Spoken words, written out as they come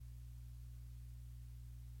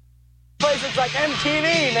music's like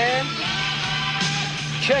MTV, man.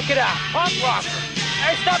 Check it out. Punk rocker.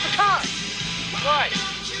 Hey, stop the car. Why?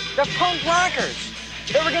 They're punk rockers.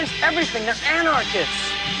 They're against everything. They're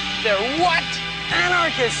anarchists. They're what?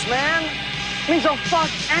 Anarchists, man. Means they'll fuck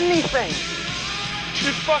anything.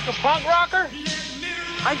 You'd fuck a punk rocker?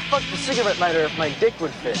 I'd fuck the cigarette lighter if my dick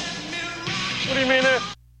would fit. What do you mean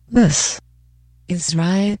if? This is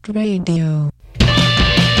Riot Radio.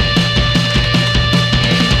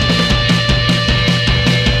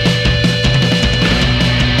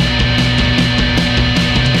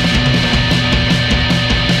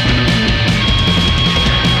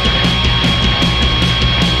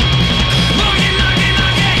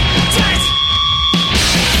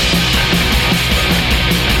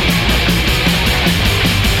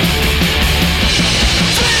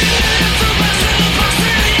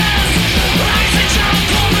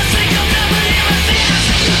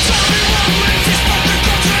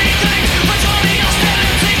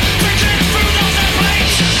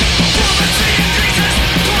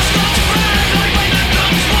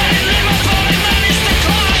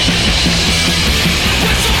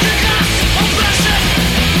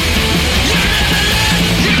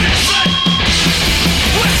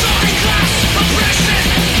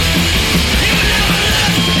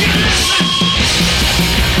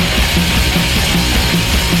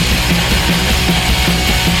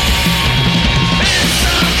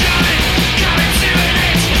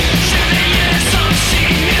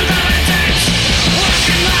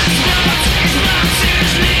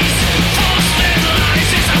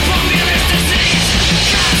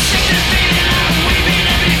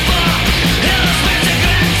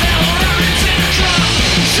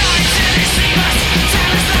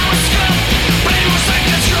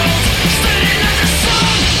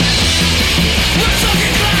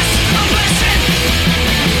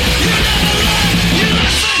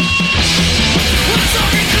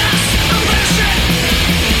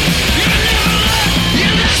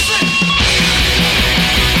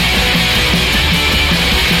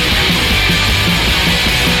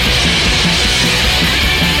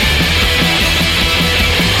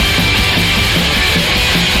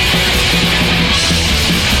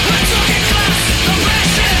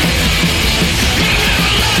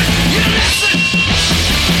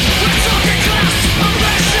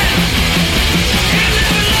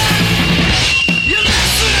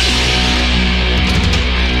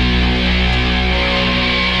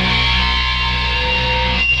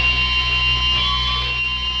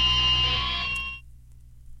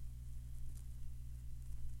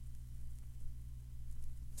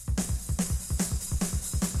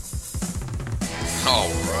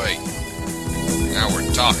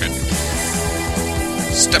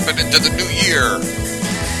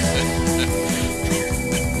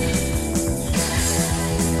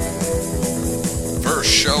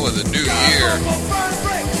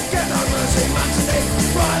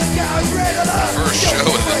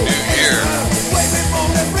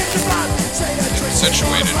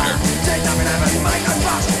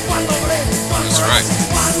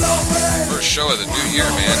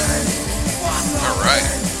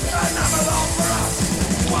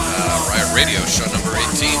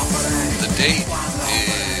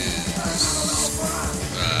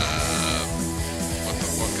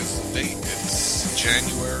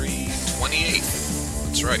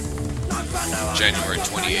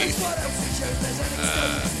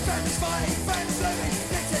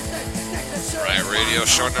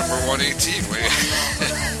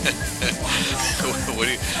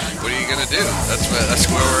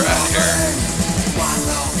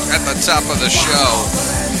 Top of the show,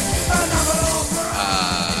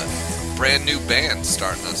 brand new band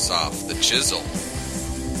starting us off, The Chisel.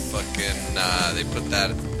 Fucking, they put that.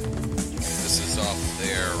 This is off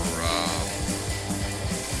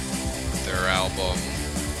their album,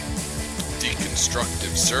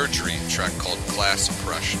 Deconstructive Surgery, a track called Class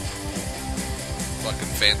Oppression.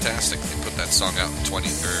 Fucking fantastic. They put that song out in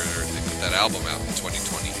they put that album out in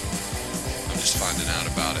 2020. I'm just finding out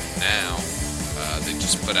about it now. They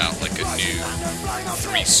just put out like a new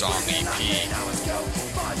 3-song EP.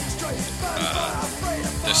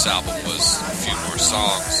 This album was a few more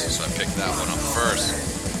songs, so I picked that one up first.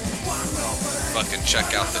 Fucking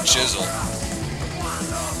check out The Chisel.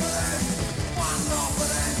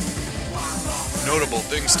 Notable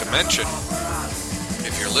things to mention,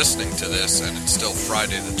 if you're listening to this and it's still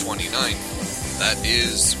Friday the 29th, that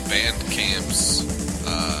is Bandcamp's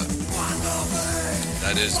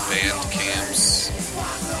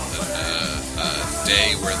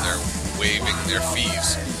day where they're waiving their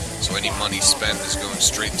fees. So any money spent is going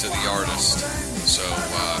straight to the artist. So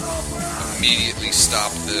immediately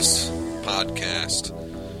stop this podcast.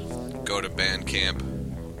 Go to Bandcamp,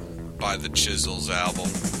 buy the Chisels album,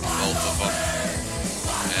 both of them,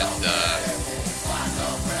 and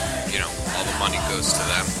all the money goes to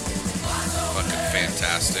them. Fucking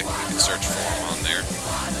fantastic. You can search for them on there,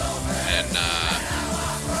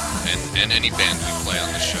 and any band we play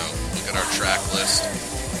on the show. Look at our track list.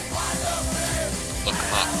 Look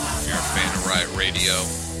them up if you're a fan of Riot Radio.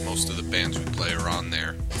 Most of the bands we play are on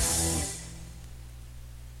there.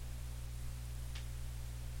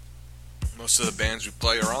 Most of the bands we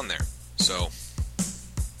play are on there. So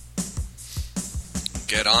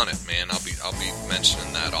get on it, man. I'll be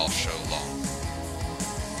mentioning that all show long.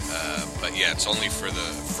 But yeah, it's only for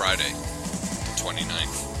the Friday, the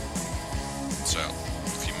 29th. So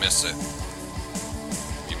if you miss it,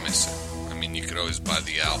 you miss it. I mean, you could always buy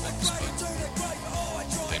the albums, but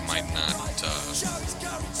they might not.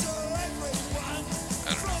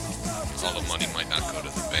 I don't know. All the money might not go to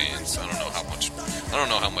the bands. I don't know how much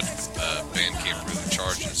Bandcamp really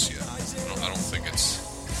charges yet. I don't think it's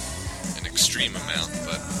an extreme amount,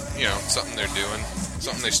 but something they're doing,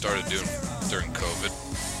 something they started doing during COVID.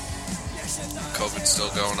 COVID's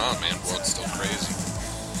still going on, man. World's still crazy.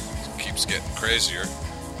 It keeps getting crazier.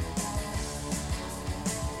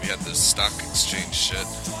 We had this stock exchange shit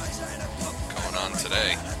going on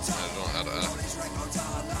today.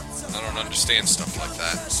 I don't understand stuff like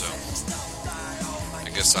that, so I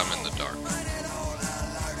guess I'm in the dark.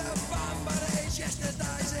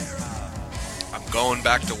 I'm going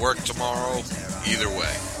back to work tomorrow. Either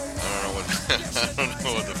way, I don't know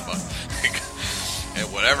what the fuck. And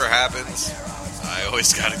whatever happens, I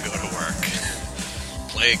always gotta go to work.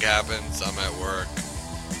 Plague happens, I'm at work.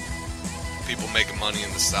 People making money in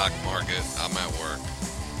the stock market, I'm at work.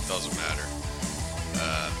 Doesn't matter.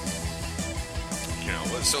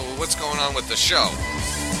 So what's going on with the show?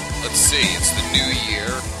 Let's see. It's the new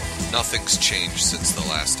year. Nothing's changed since the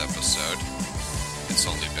last episode. It's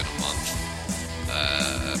only been a month.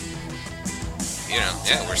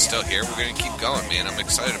 Yeah, we're still here. We're gonna keep going, man. I'm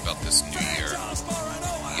excited about this new year.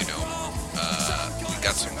 We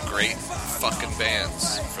got some great fucking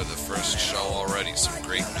bands for the first show already. Some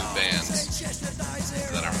great new bands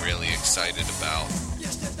that I'm really excited about.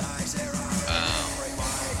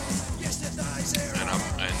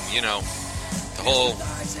 The whole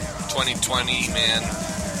 2020, man,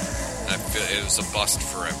 I feel it was a bust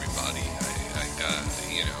for everybody. I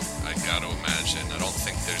got to imagine. I don't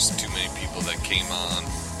think there's too many people that came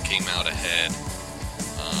out ahead.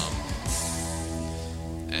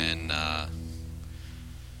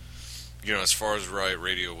 As far as Riot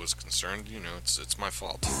Radio was concerned, it's my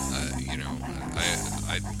fault.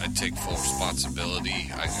 I take full responsibility.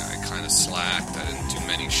 I kind of slacked. I didn't do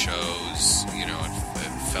many shows.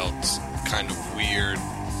 It felt kind of weird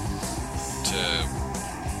to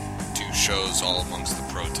do shows all amongst the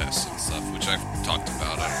protests and stuff, which I've talked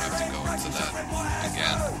about. I don't have to go into that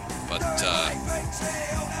again. But,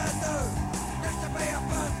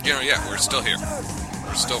 we're still here.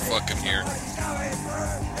 We're still fucking here.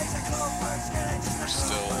 We're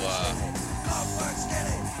still,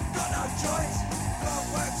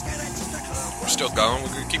 we're still going. We're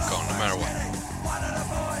going to keep going no matter what.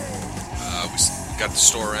 We got the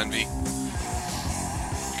store Envy.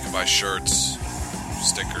 You can buy shirts,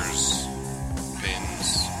 stickers,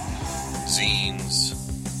 pins, zines.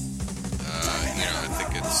 I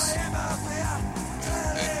think it's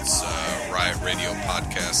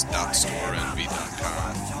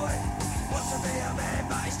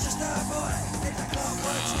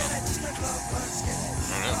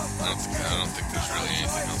RiotRadioPodcast.storeenvy.com. I don't think there's really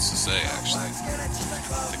anything else to say, actually. I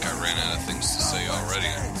think I ran out of things to say already.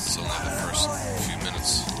 It's only the first few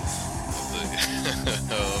minutes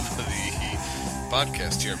of the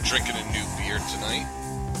podcast here. I'm drinking a new beer tonight.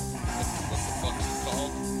 What the fuck is it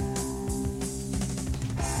called?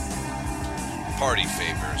 Party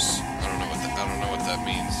Favors. I don't know what that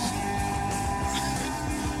means.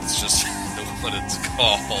 It's just what it's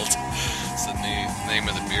called. It's the name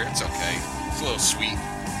of the beer. It's okay. It's a little sweet.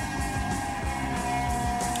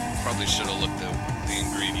 Probably should have looked at the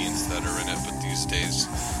ingredients that are in it, but these days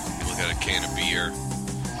you look at a can of beer,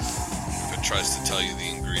 if it tries to tell you the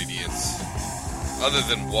ingredients, other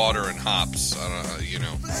than water and hops, I don't know,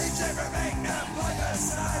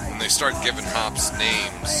 when they start giving hops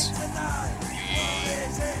names,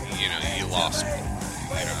 you lost me.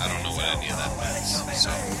 I don't know what any of that means.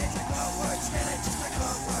 So,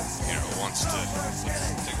 it wants to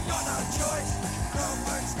take a look.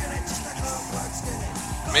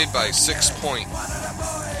 Made by Six Point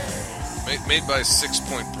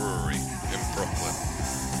Brewery in Brooklyn.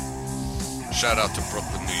 Shout out to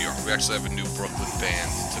Brooklyn, New York. We actually have a new Brooklyn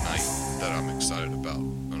band tonight. that I'm excited about,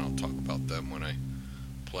 and I'll talk about them when I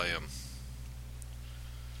play them.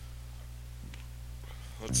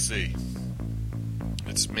 Let's see.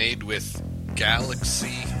 It's made with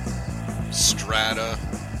Galaxy, Strata,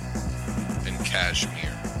 and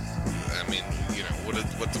Cashmere. I mean, you know,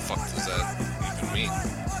 what the fuck does that even mean?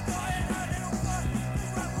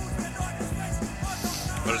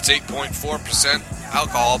 But it's 8.4%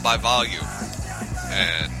 alcohol by volume,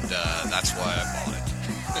 and that's why I bought it.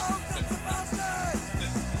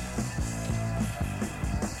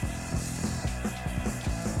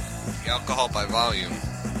 The alcohol by volume,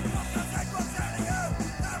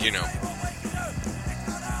 you know,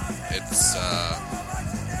 it's,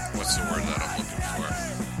 what's the word that I'm looking for?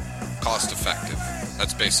 Cost effective.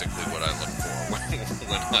 That's basically what I look for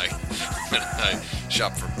when I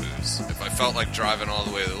shop for booze. If I felt like driving all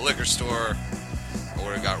the way to the liquor store, I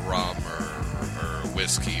would have got rum or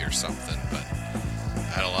whiskey or something, but I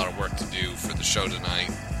had a lot of work to do for the show tonight,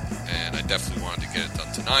 and I definitely wanted to get it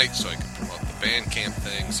done tonight so I could promote the Bandcamp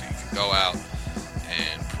thing, so you can go out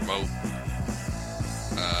and promote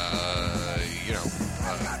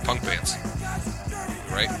punk bands,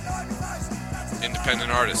 right?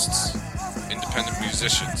 Independent artists, independent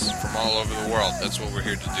musicians from all over the world. That's what we're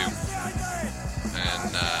here to do.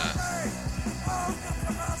 And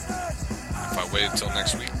if I waited till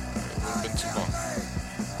next week, it would have been too long.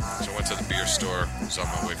 So I went to the beer store. I was on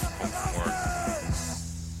my way home from work.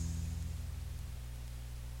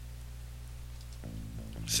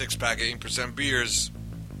 Six-pack, 8% beers.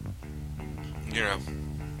 You know,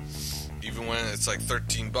 even when it's like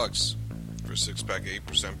 $13 for a six-pack,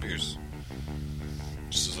 8% beers.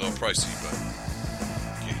 Just a little pricey, but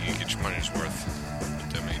you get your money's worth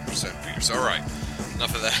with them 8% beers. All right,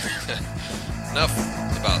 enough of that. Enough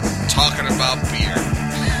about talking about beer.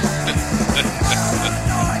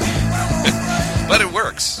 But it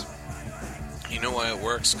works. You know why it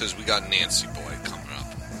works? Because we got Nancy Boy coming up.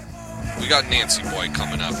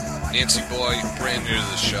 Nancy Boy, brand new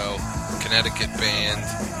to the show. Connecticut band.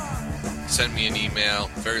 Sent me an email.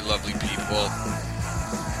 Very lovely people.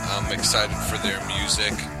 I'm excited for their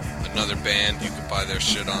music. Another band, you can buy their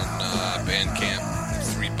shit on Bandcamp for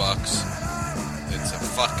 $3. It's a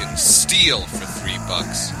fucking steal for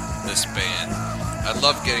 $3, this band. I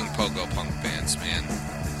love getting pogo punk bands, man.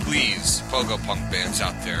 Please, pogo punk bands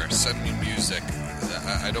out there, send me music.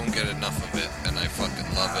 I don't get enough of it, and I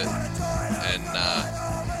fucking love it. And,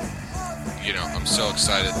 you know, I'm so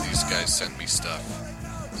excited these guys send me stuff.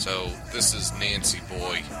 So, this is Nancy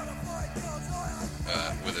Boy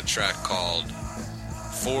with a track called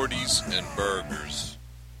 40s and Burgers.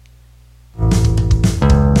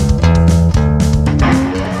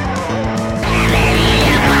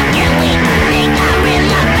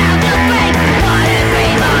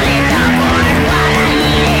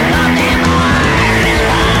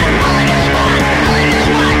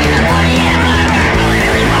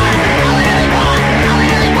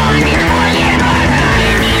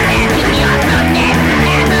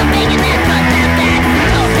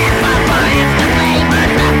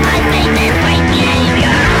 Yeah.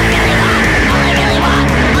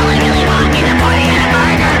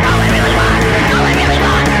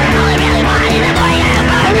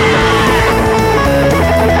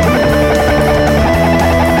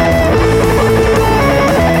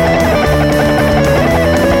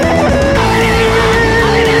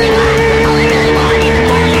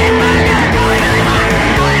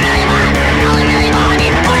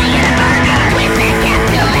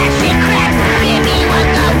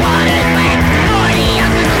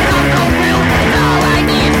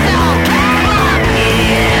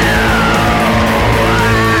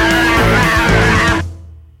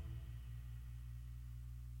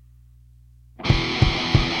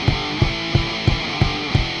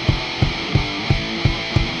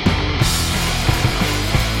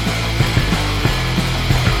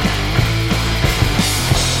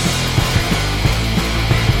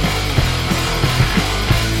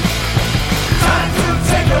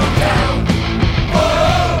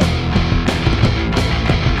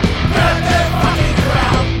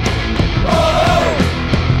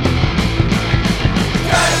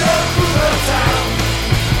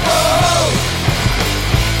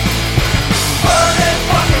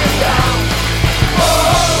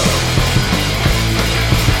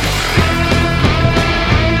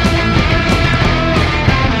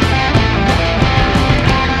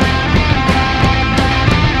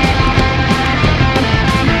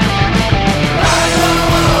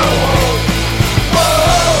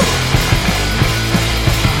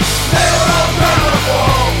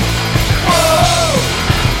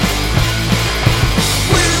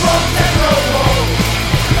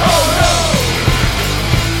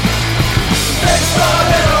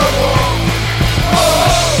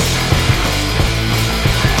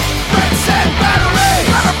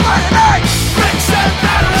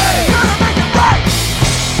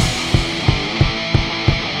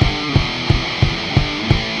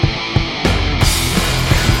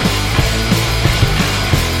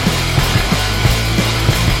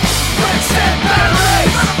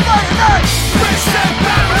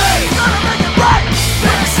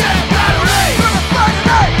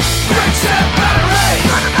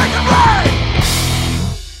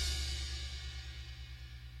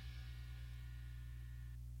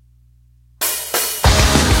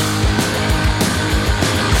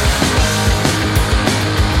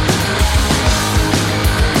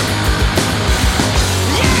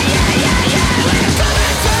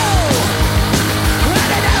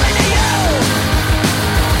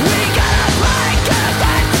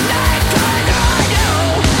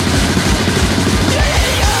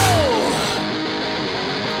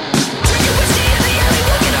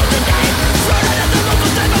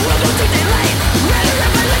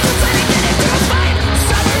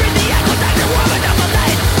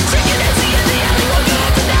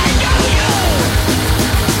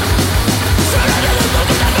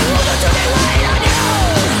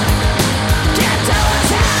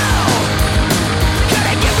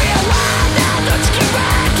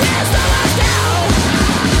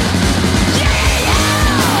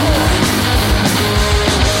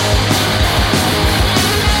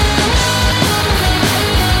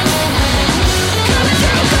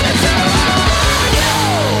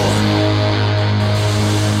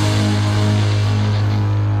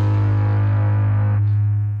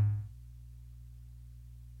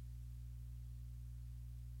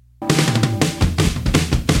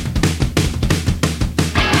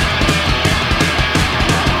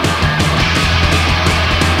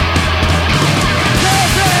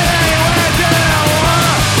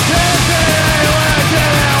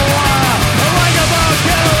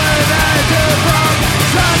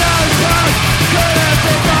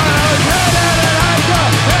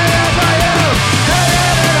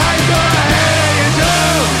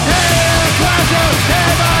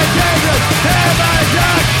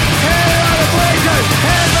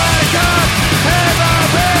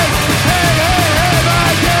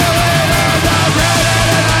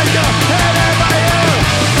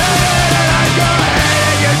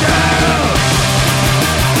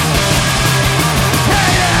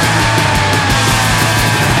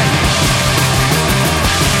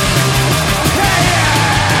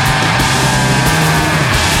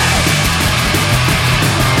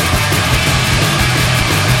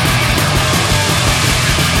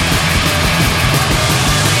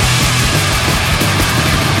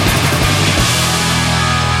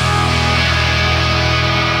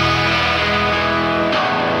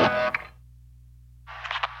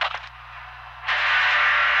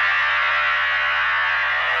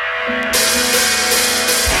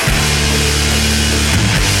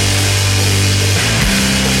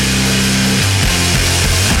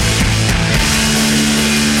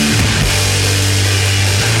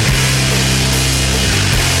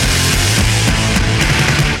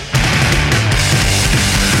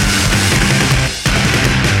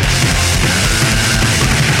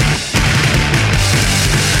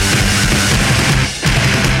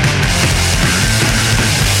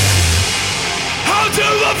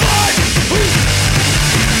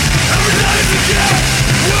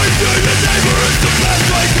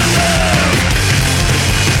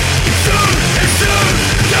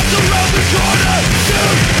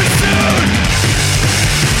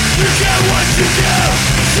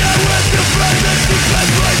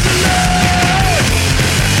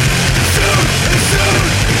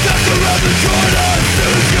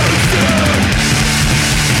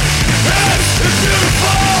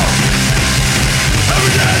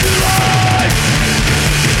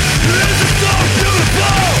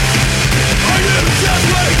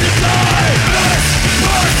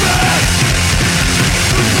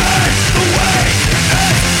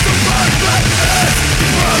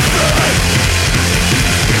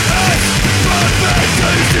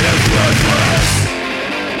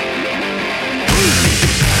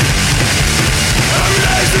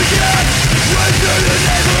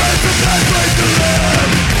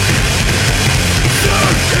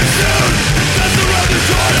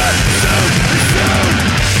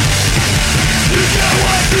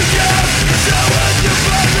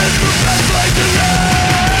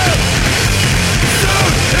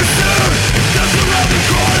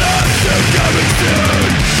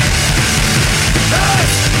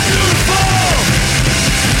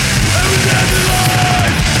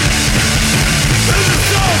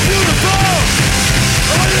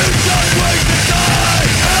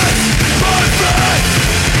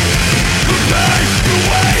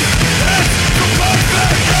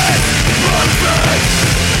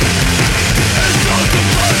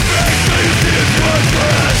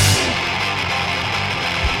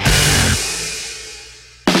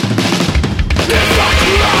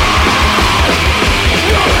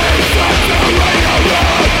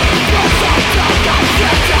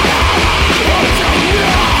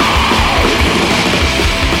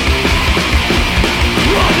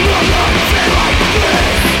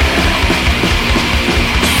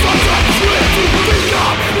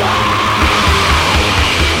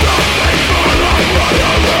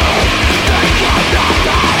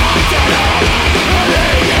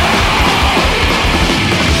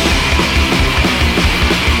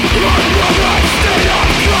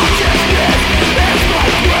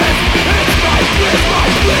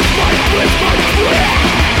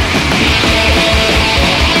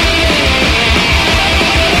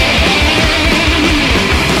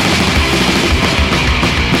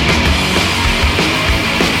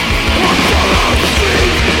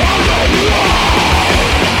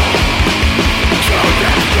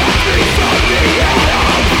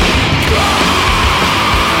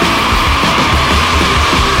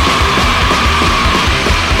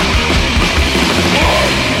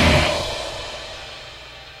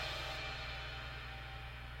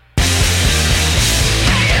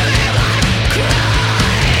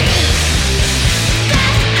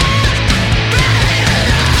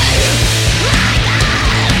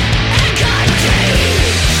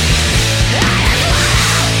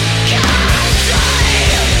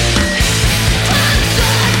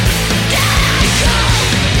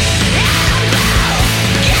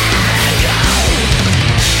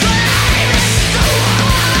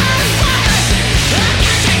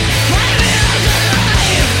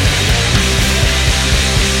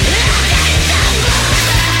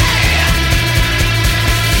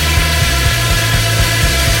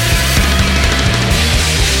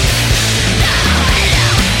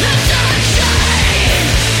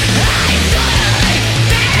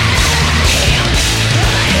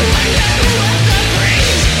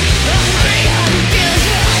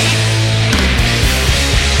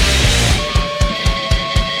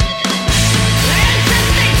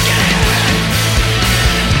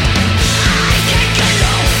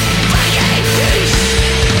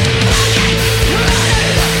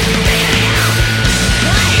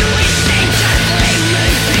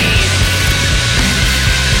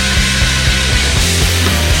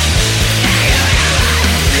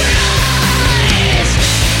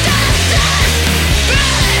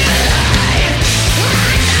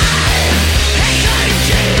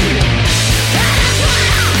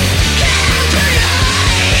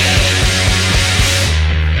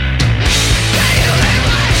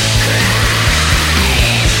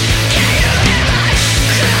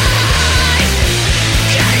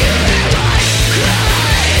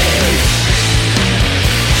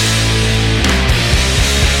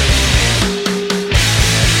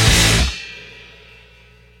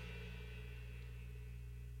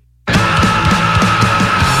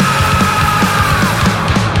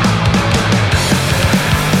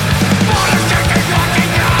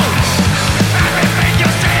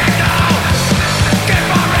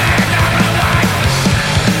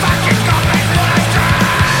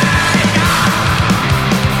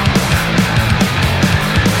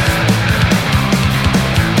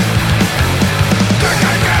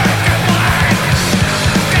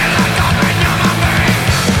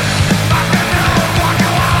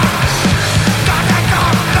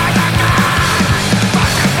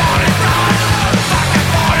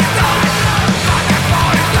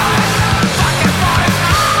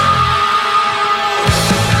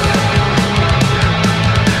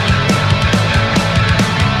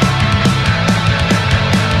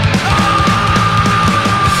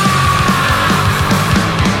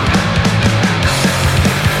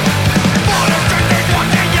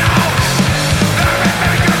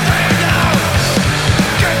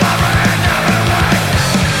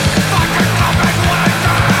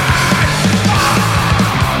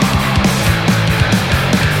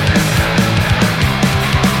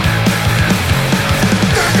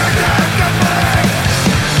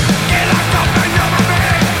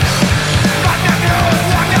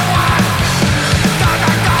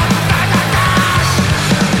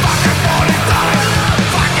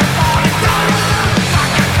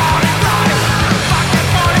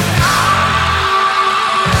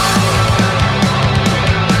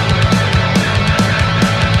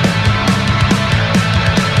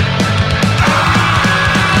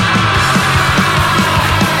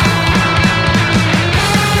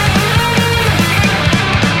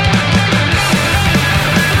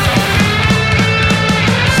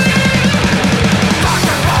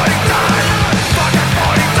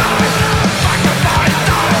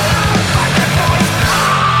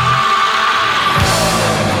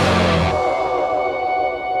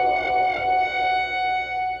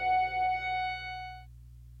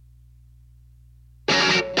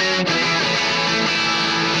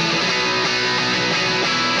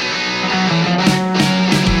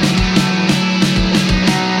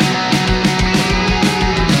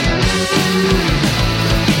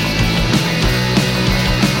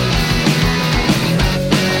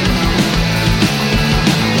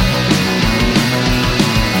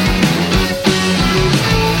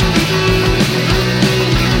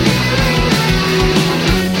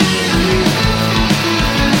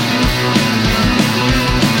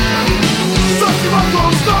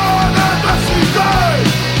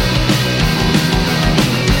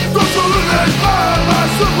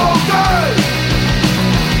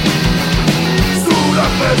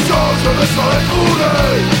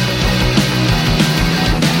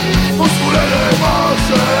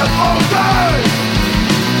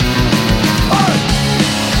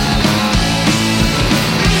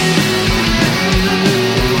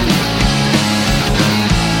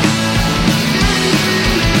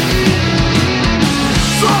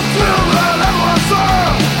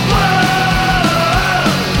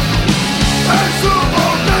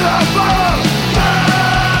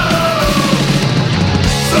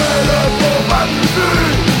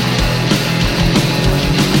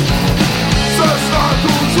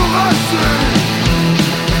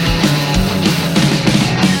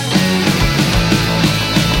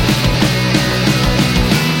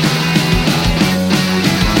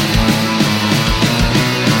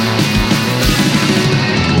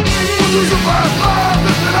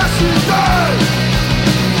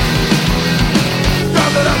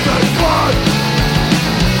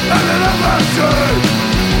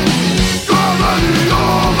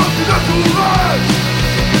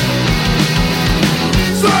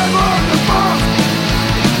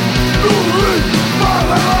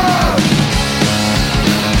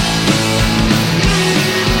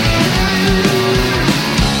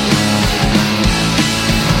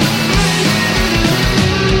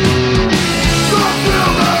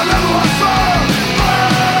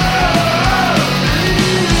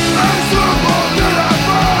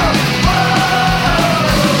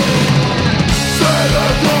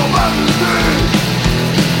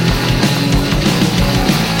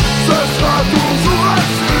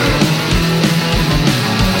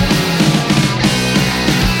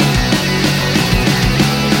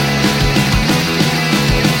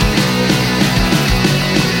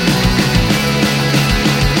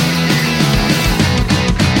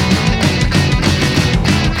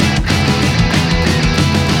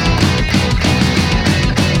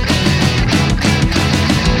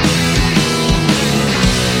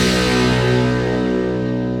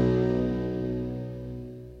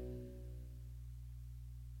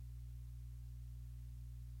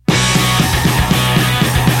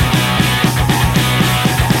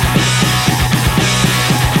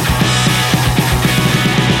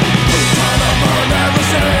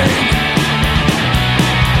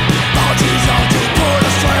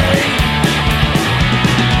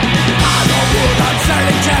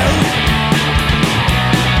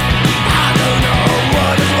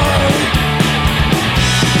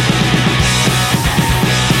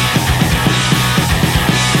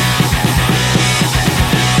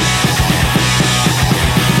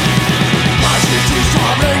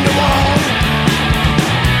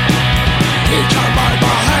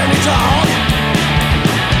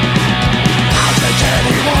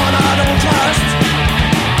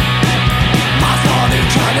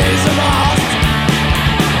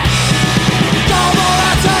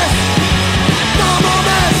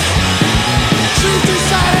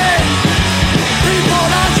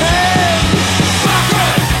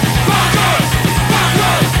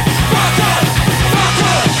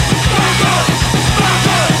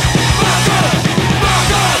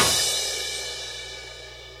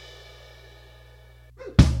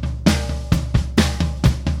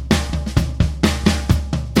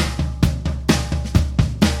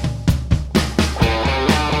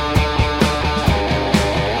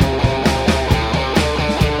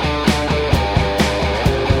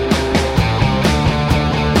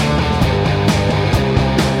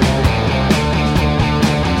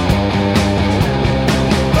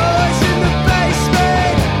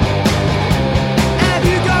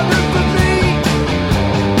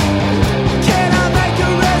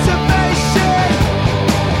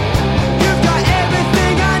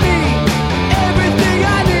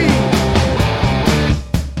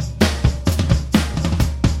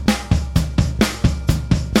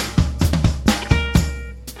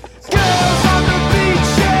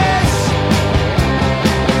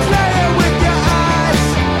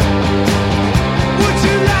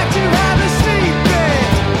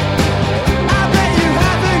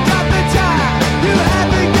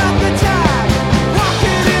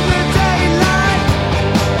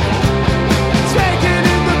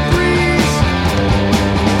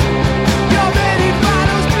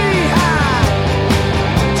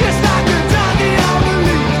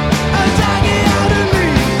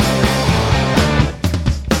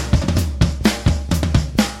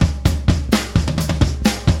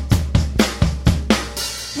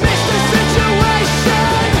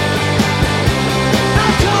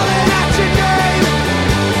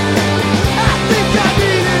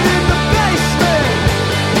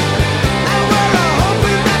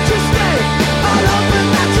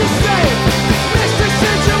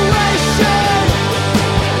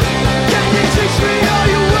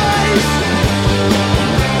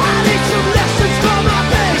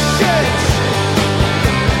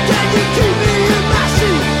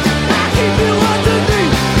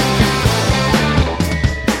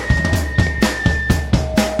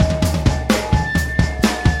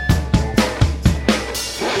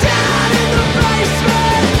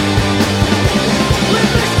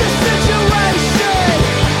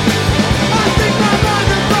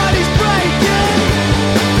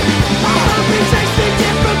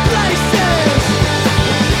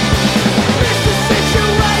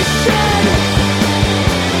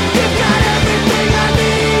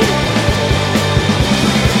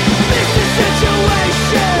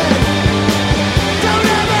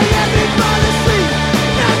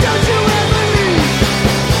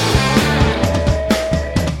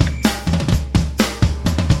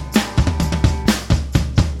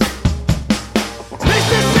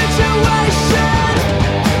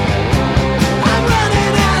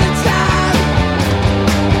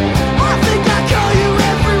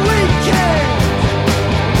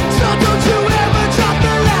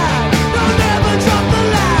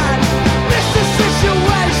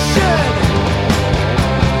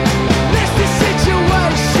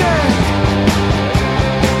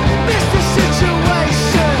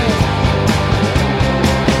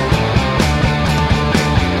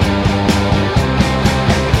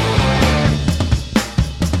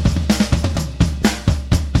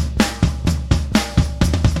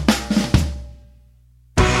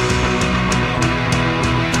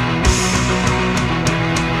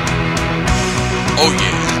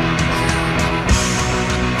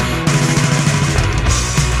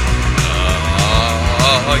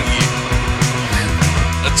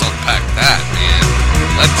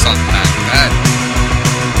 Let's unpack that.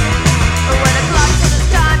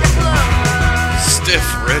 Stiff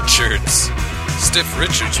Richards. Stiff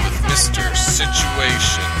Richards with Mr.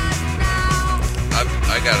 Situation.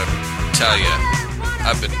 I gotta tell you,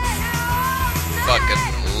 I've been fucking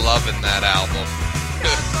loving that album.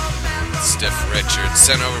 Stiff Richards,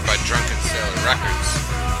 sent over by Drunken Sailor Records.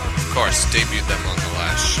 Of course, debuted them on the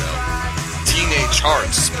last show. Teenage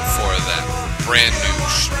Hearts before that. Brand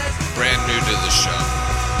new to the show.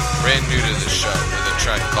 Brand new to the show with a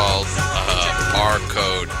track called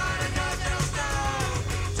Barcode.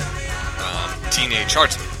 Teenage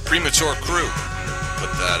Hearts. Premature Crew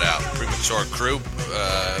put that out. Premature Crew,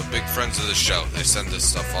 big friends of the show. They send us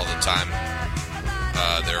stuff all the time.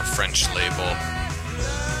 They're a French label.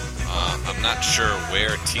 I'm not sure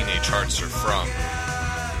where Teenage Hearts are from,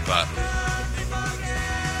 but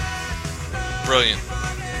brilliant.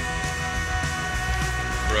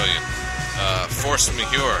 Force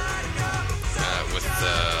Majeure with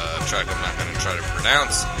a track I'm not going to try to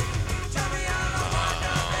pronounce.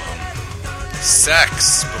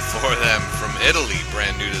 Sex before them from Italy,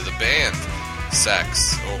 brand new to the band.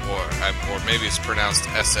 Sex, or maybe it's pronounced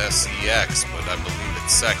SSEX, but I believe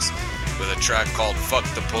it's Sex, with a track called Fuck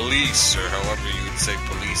the Police, or however you would say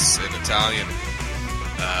police in Italian.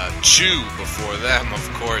 Chew before them,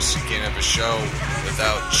 of course, you can't have a show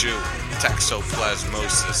without Chew.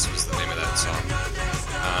 Toxoplasmosis was the name of that song.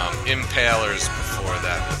 Impalers before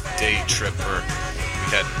that with Day Tripper.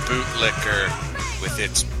 We had Bootlicker with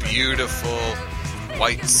its beautiful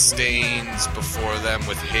white stains before them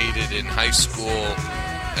with Hated in High School,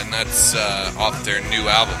 and that's off their new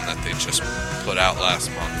album that they just put out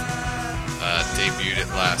last month. Debuted it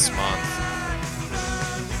last month.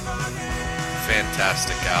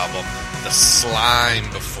 Fantastic album. The Slime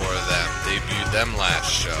before them, debuted them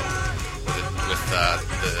last show with the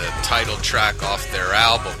title track off their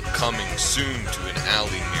album, Coming Soon to an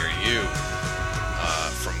Alley Near You,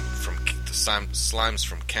 from the Slimes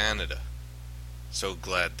from Canada. So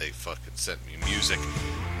glad they fucking sent me music.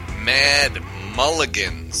 Mad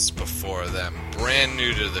Mulligans before them, brand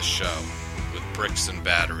new to the show, with Bricks and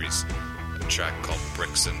Batteries. A track called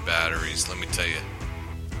Bricks and Batteries. Let me tell you,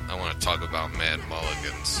 I want to talk about Mad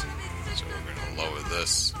Mulligans. So we're going to lower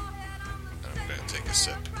this, and I'm going to take a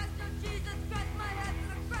sip.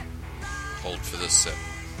 Hold for this sip.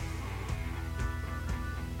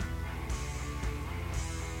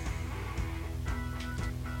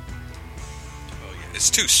 Oh yeah, it's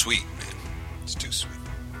too sweet, man. It's too sweet.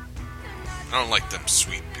 I don't like them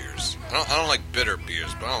sweet beers. I don't like bitter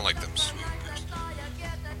beers, but I don't like them sweet beers.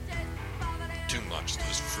 Too much,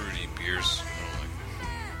 those fruity beers. I don't like.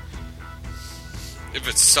 If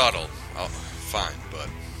it's subtle, fine, but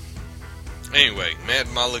anyway, Mad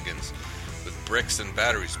Mulligans with Bricks and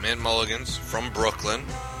Batteries. Mad Mulligans from Brooklyn,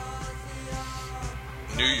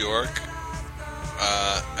 New York,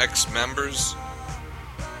 ex-members.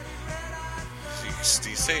 Do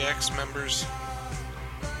you say ex-members?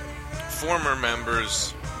 Former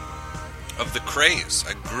members of the Craze.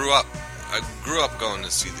 I grew up going to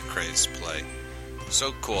see the Craze play.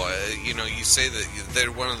 So cool. You know, you say that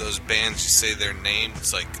they're one of those bands, you say their name,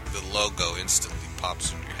 it's like the logo instantly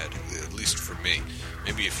pops in your head, at least for me.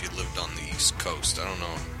 Maybe if you lived on the East Coast. I don't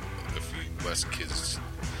know if you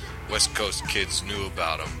West Coast kids knew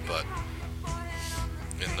about them, but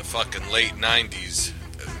in the fucking late 90s,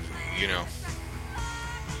 you know,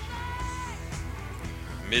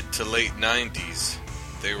 mid to late 90s,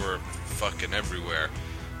 they were fucking everywhere.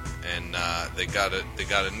 And they got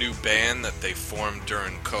a new band that they formed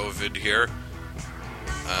during COVID here.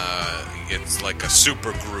 It's like a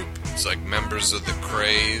super group. It's like members of the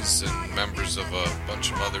Craze and members of a bunch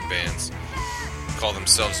of other bands. Call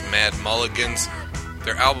themselves Mad Mulligans.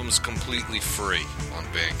 Their album's completely free on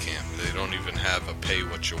Bandcamp. They don't even have a pay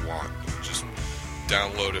what you want. Just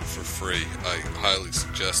download it for free. I highly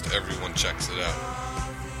suggest everyone checks it out.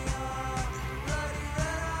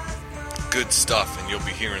 Good stuff, and you'll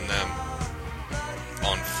be hearing them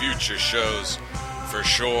on future shows for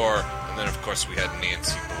sure. And then, of course, we had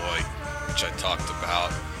Nancy Boy, which I talked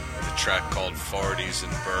about, the track called 40s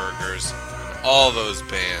and Burgers. And all those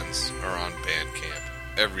bands are on Bandcamp.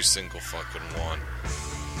 Every single fucking one.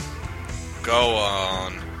 Go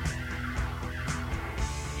on.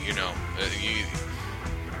 You know,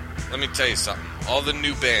 let me tell you something. All the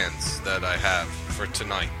new bands that I have for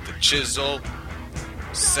tonight, The Chisel,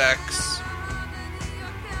 Sex,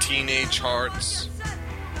 Teenage Hearts,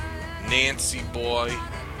 Nancy Boy,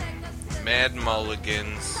 Mad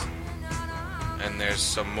Mulligans, and there's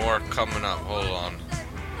some more coming up. Hold on.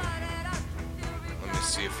 Let me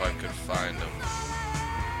see if I could find them.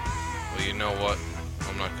 Well, you know what?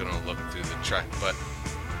 I'm not gonna look through the track, but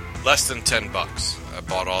less than $10. I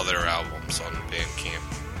bought all their albums on Bandcamp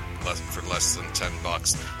for less than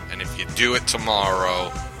 $10. And if you do it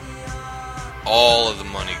tomorrow, all of the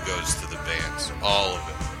money goes to the bands. All of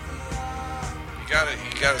it.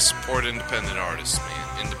 You gotta support independent artists, man.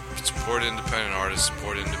 Support independent artists,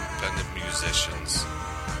 support independent musicians.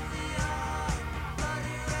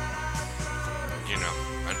 You know,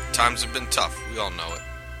 times have been tough. We all know it.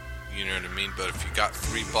 You know what I mean? But if you got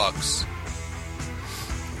 $3,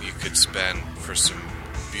 you could spend for some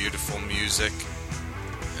beautiful music,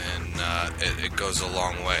 and it goes a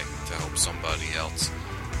long way to help somebody else.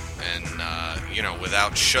 And you know,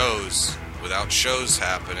 without shows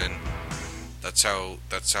happening, that's how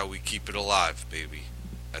we keep it alive, baby.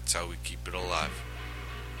 That's how we keep it alive.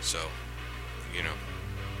 So, you know.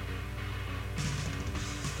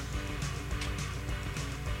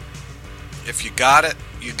 If you got it,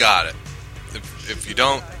 you got it. If you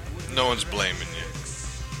don't, no one's blaming you.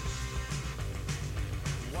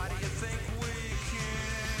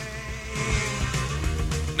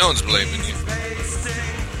 No one's blaming you.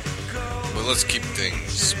 But let's keep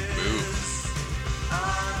things moving.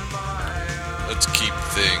 Let's keep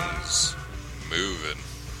things moving.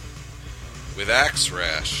 With Axe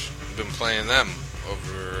Rash, we've been playing them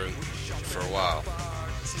for a while.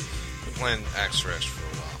 Been playing Axe Rash for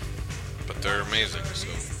a while, but they're amazing. So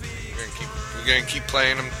we're gonna keep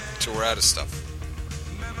playing them till we're out of stuff.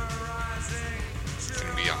 I'm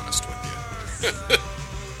gonna be honest with you.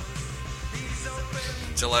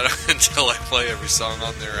 until I play every song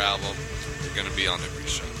on their album, they're gonna be on every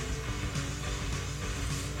show.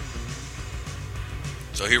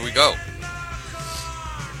 So here we go.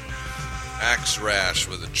 Axe Rash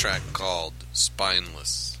with a track called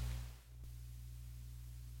Spineless.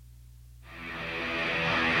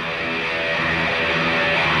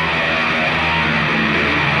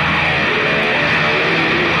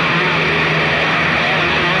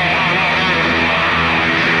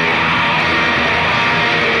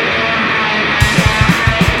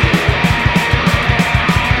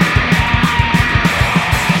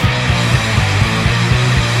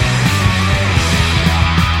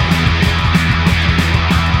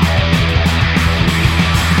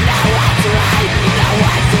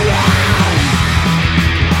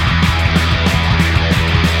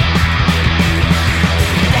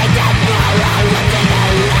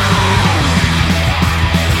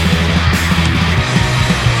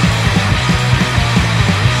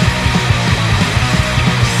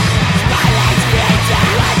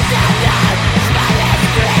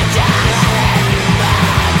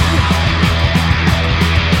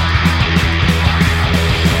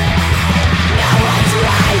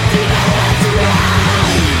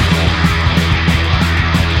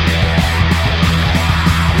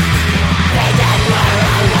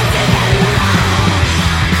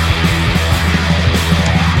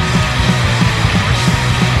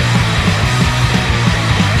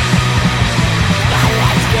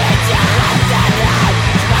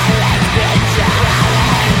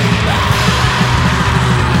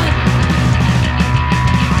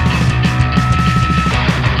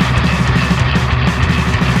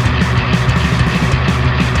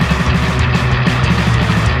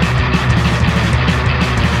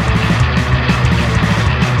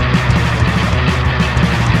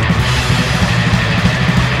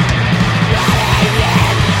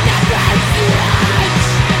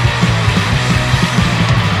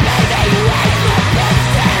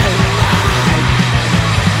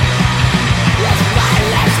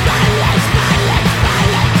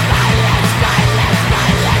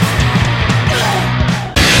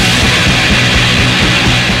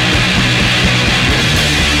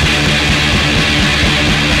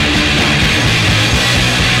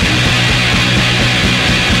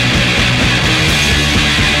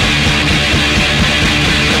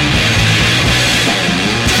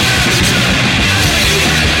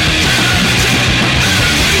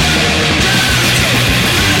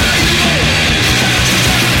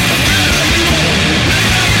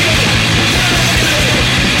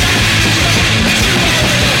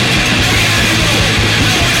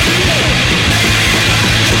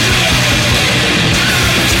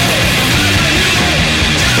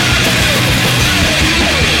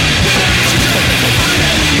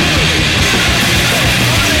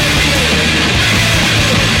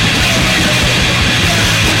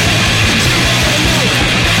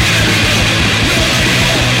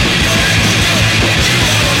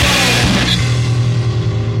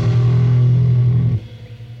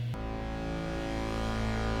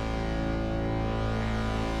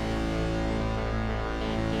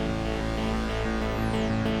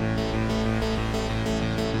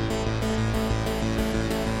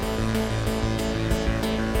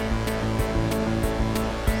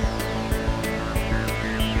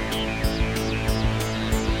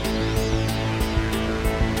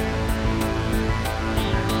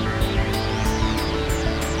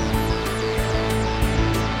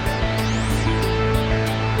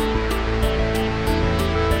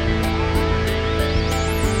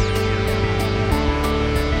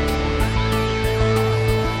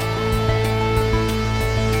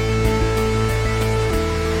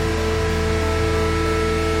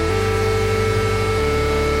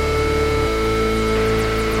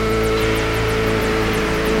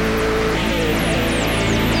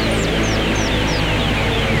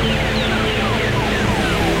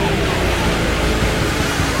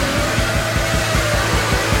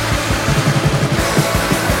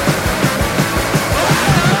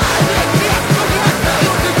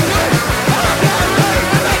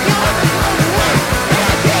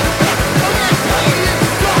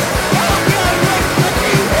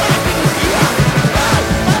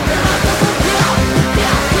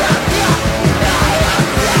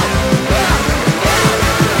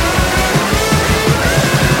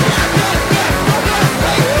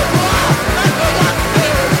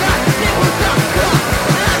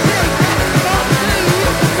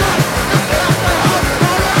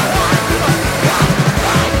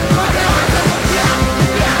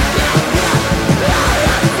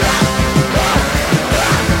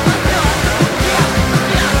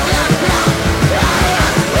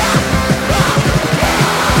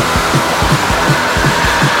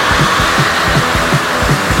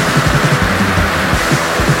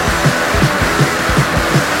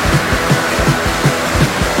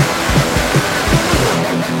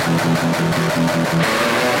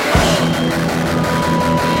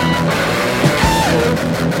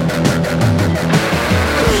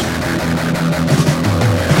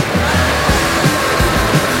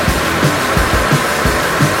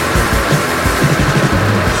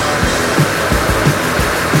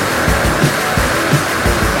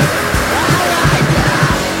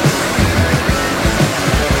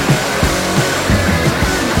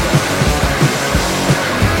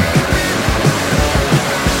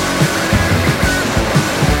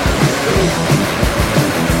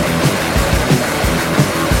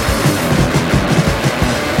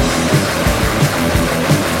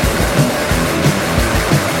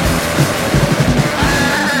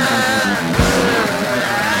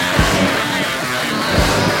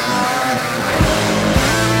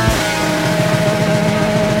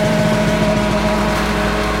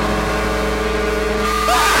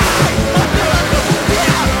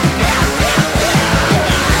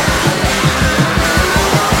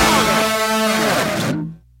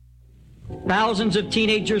 sounds of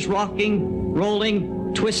teenagers rocking,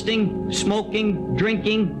 rolling, twisting, smoking,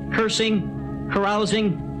 drinking, cursing,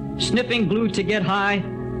 carousing, sniffing glue to get high,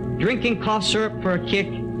 drinking cough syrup for a kick,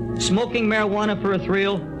 smoking marijuana for a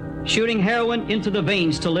thrill, shooting heroin into the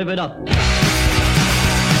veins to live it up.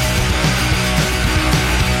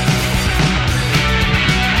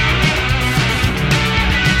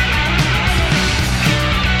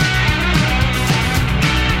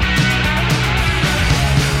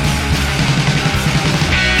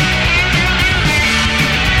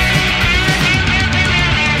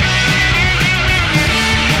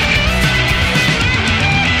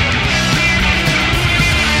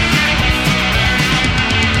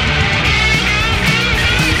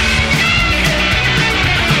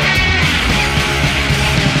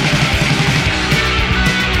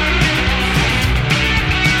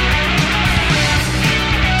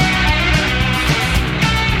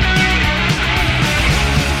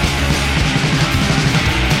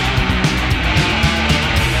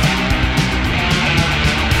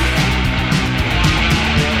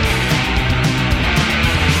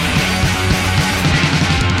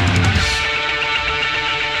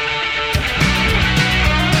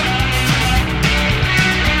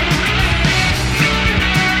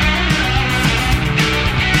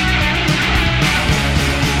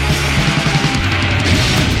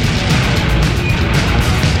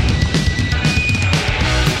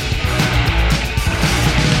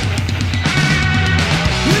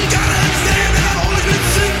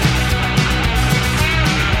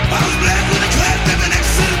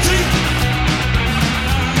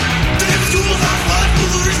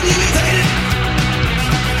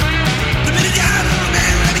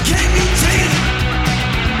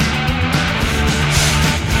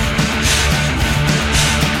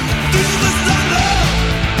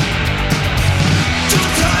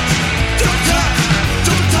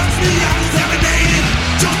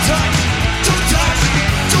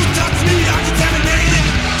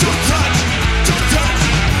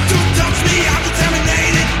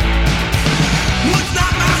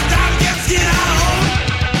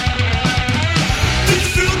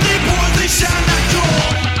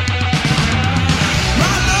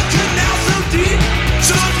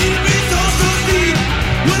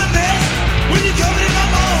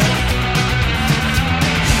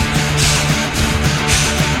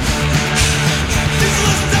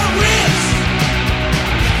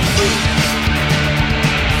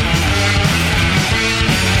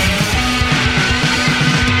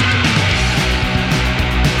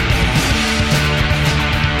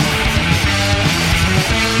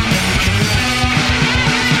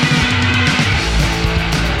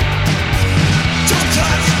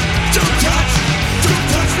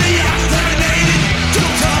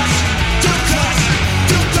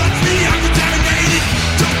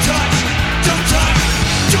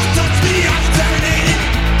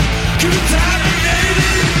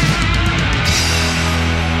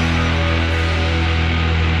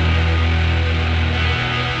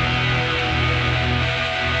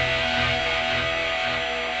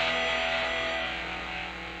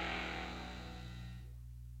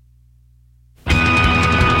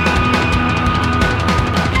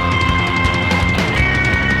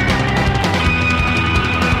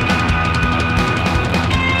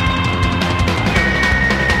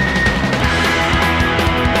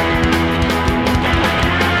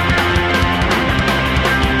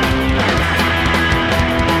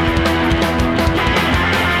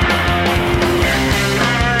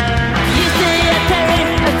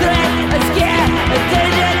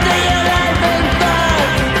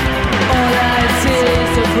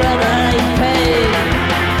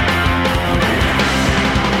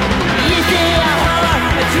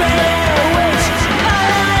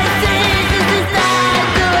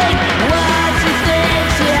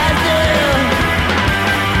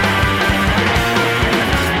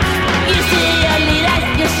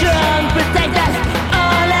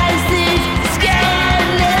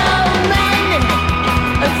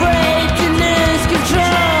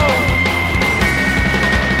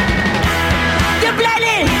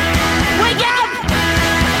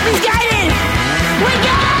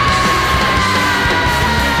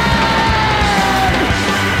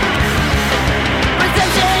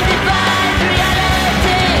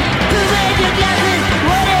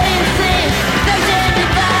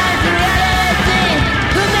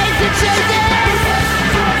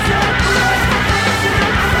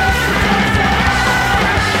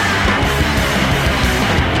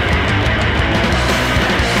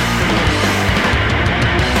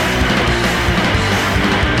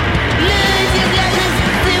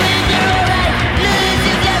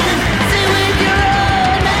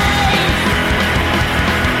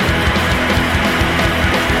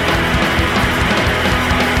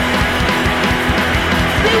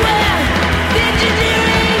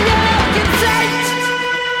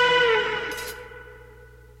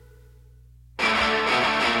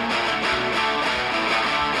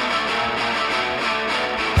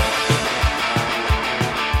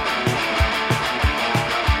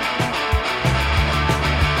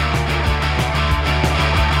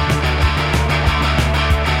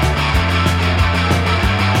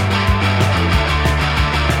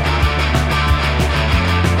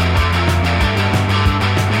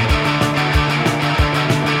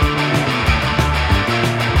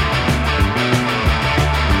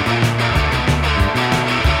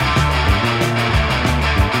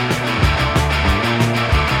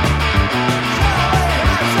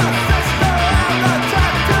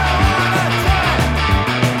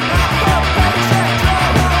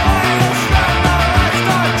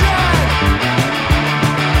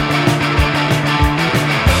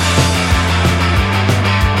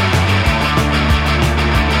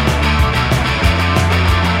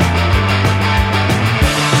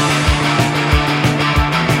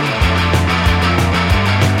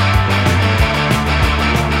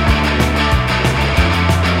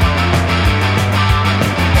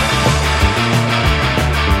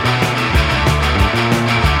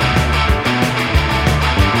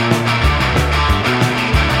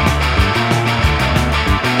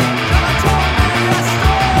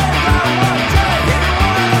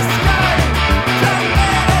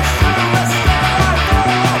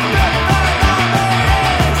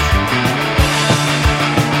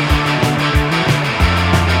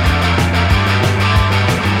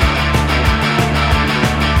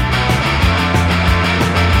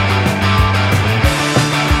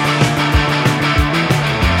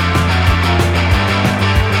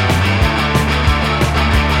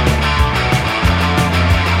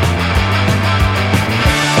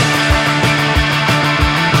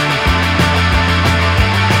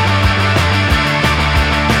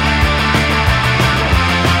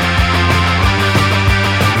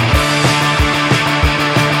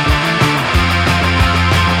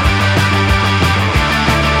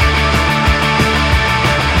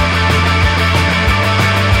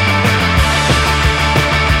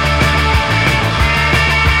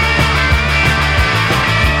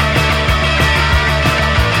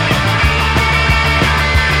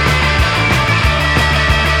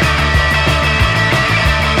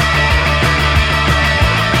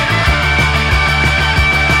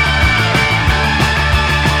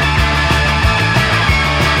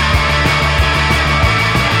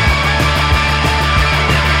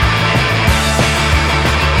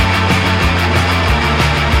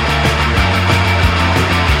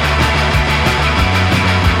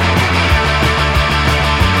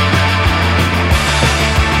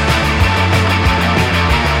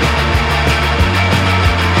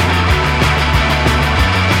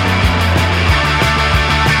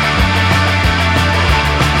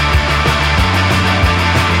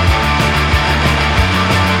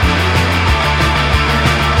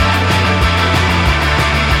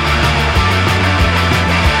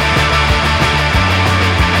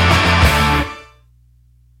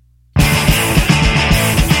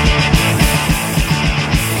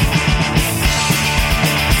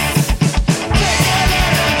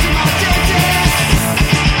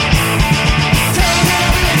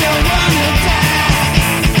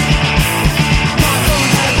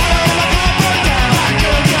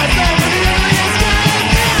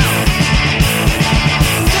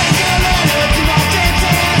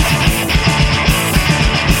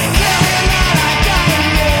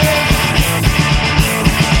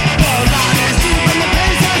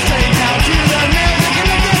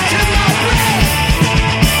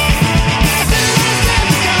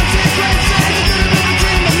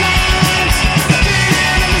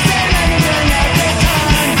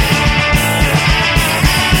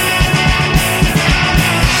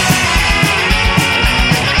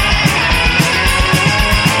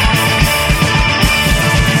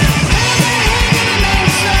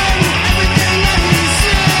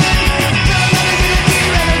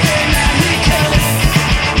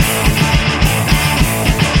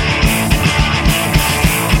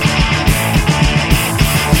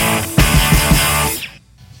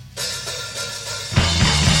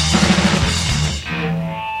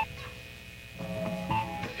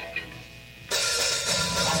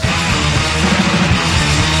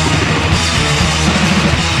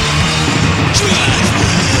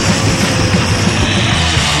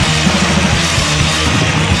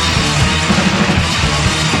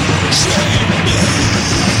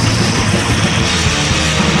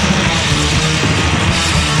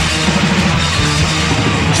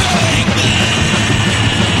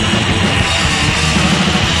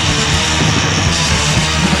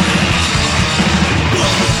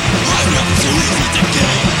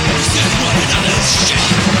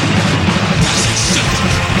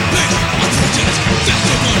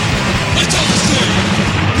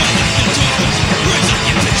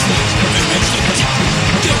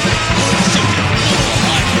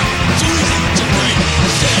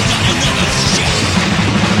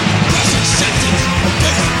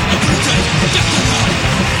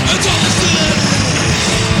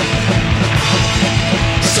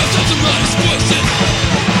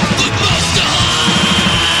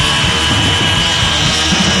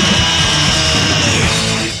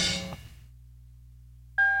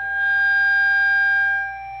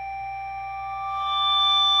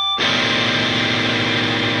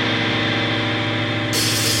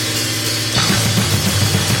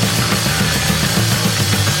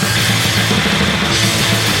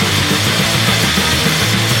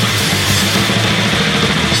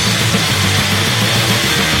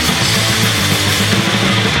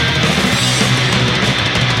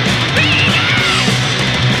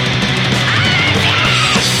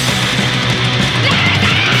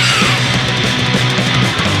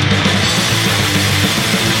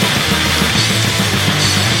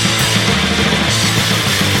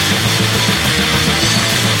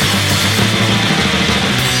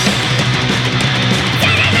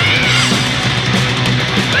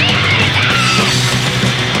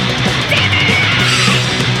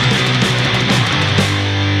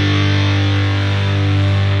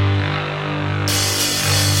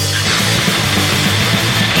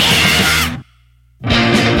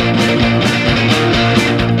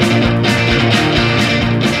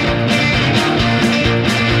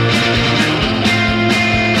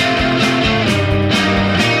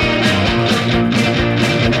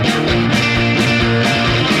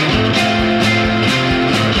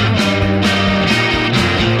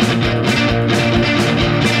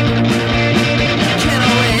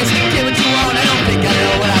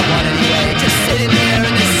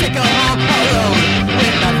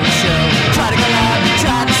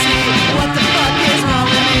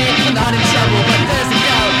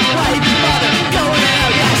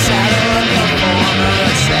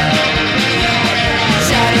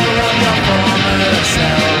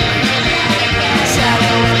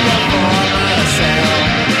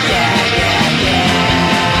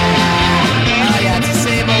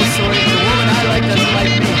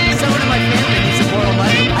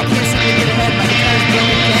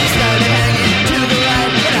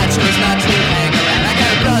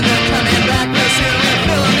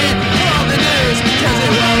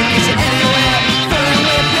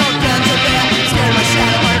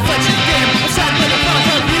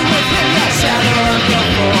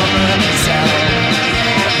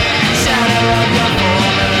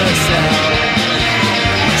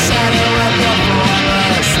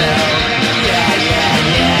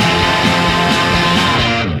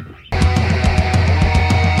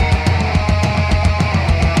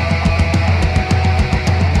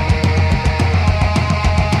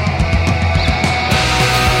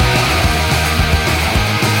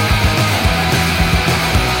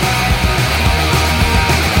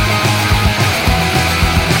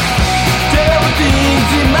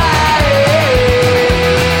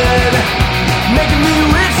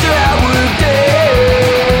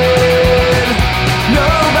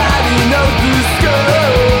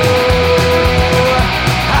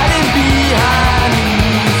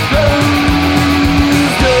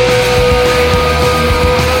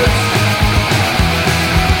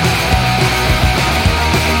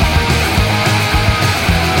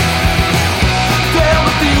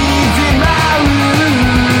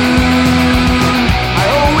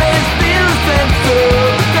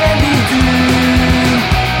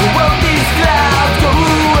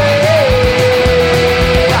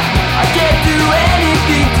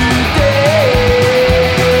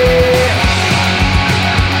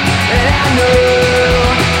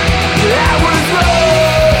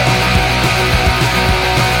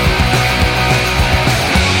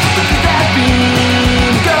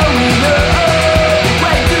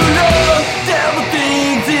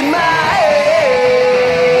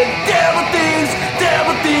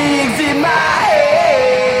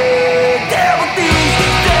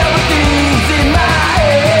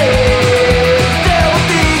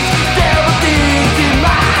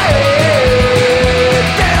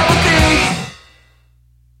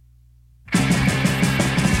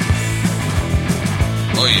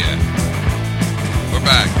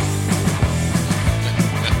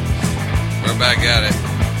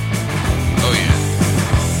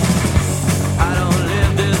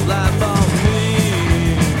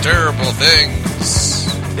 Things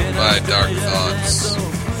by Dark Thoughts.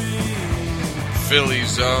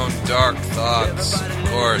 Philly's own Dark Thoughts, of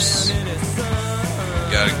course.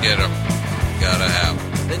 Gotta get them. Gotta have them.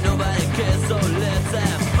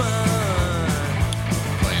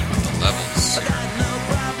 Playing with the levels here.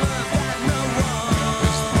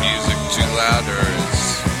 Is the music too loud, or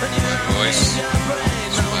is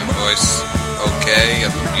my voice okay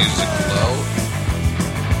and the music low?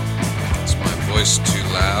 Is my voice too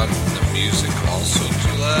loud and the music also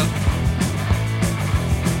too loud?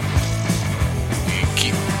 You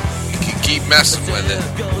can keep messing with it.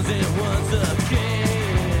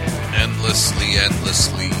 Endlessly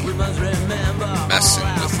messing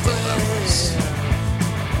with the levels.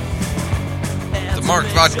 The Mark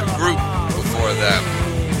Vodka Group before them,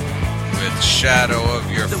 with Shadow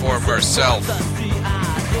of Your Former Self.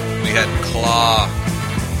 We had Claw.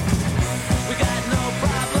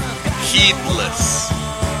 Heedless. A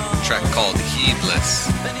track called Heedless.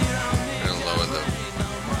 I'm gonna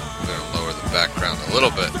lower the background a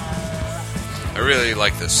little bit. I really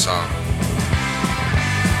like this song.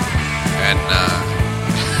 And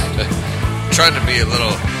trying to be a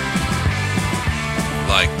little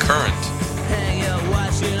like current,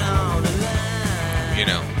 you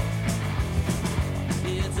know.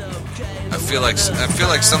 I feel like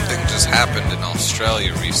something just happened in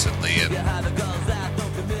Australia recently, and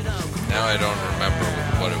now I don't remember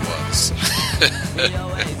what it was.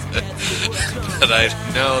 But I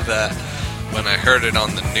know that when I heard it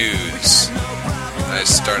on the news, I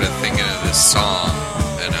started thinking of this song.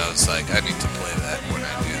 And I was like, I need to play that when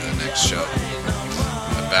I do the next show.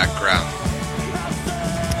 The background.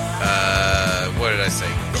 What did I say?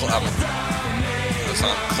 It was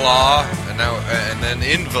on Claw, and then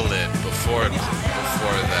Invalid before them.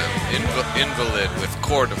 Invalid with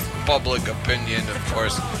Court of Public Opinion, of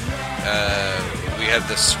course. We had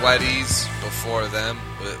the Sweaties before them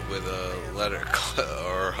with a letter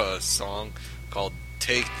or a song called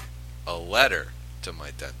 "Take a Letter to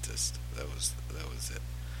My Dentist." That was it.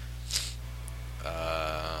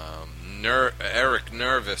 Eric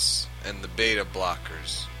Nervous and the Beta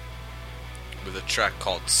Blockers with a track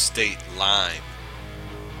called State Line.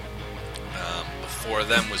 Before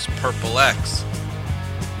them was Purple X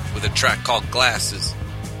with a track called Glasses.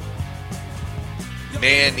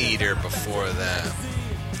 Maneater before them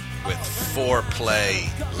with Foreplay,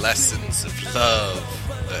 Lessons of Love.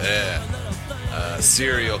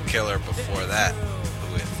 Serial Killer before that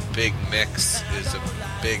with Big Mix is a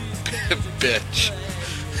big bitch.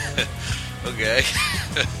 Okay.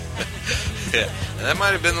 Yeah. And that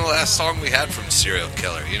might have been the last song we had from Serial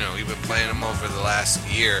Killer. You know, we've been playing them over the last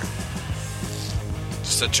year.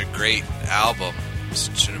 Such a great album.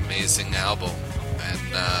 Such an amazing album.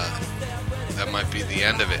 And that might be the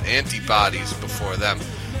end of it. Antibodies before them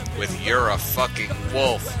with You're a Fucking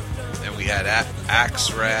Wolf. And we had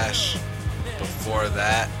Axe Rash before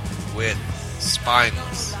that with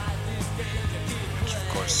Spineless, which of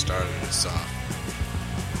course started us off.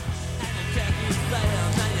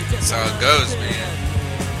 That's how it goes, man.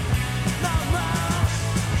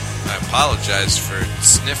 I apologize for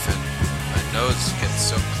sniffing. My nose gets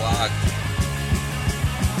so clogged.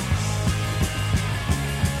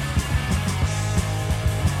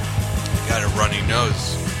 Got a runny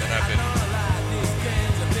nose, and I've been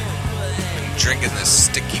drinking this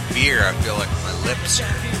sticky beer. I feel like my lips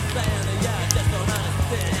are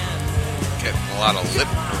getting a lot of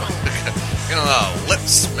lip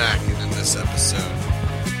smacking in this episode.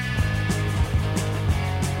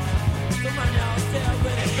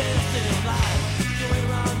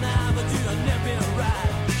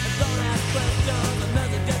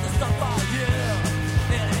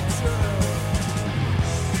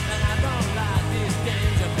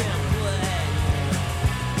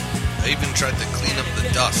 I even tried to clean up the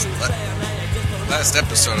dust. Last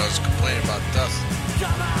episode I was complaining about dust.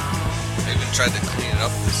 I even tried to clean it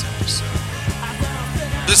up this episode.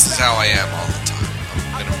 This is how I am all the time.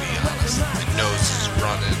 I'm gonna be honest. My nose is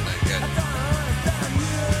running.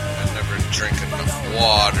 I never drink enough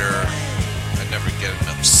water. I never get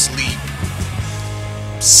enough sleep.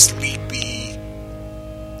 I'm sleepy.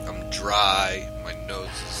 I'm dry. My nose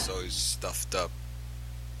is always stuffed up.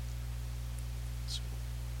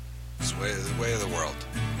 It's the way of the world.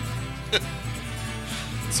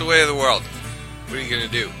 It's the way of the world. What are you gonna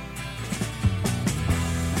do?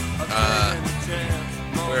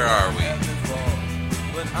 Where are we?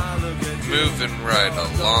 Moving right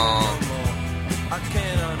along.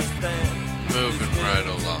 Moving right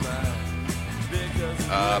along.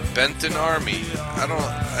 Benton Army. I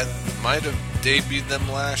might have debuted them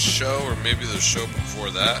last show, or maybe the show before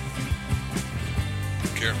that.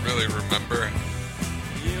 Can't really remember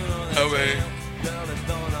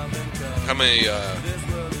how many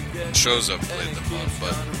shows I've played them on,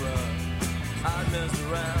 but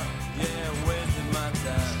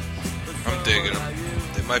I'm digging them.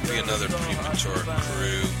 They might be another Premature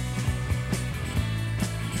crew,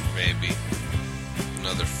 maybe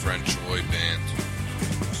another French boy band.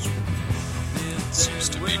 Seems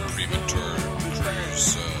to be Premature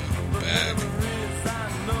crew's bag.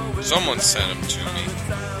 Someone sent them to me.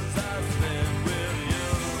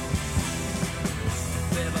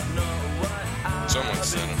 Someone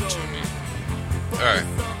sent them to me. Alright.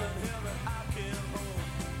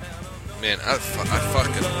 Man, I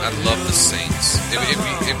love the Saints.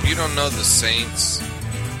 If you don't know the Saints,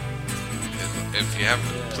 if you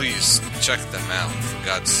haven't, please check them out, for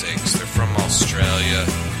God's sakes. They're from Australia.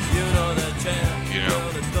 You know,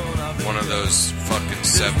 one of those fucking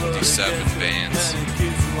 77 bands.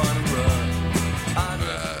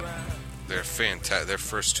 They're fantastic. Their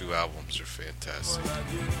first two albums are fantastic.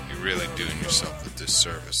 You're really doing yourself a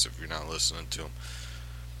disservice if you're not listening to them.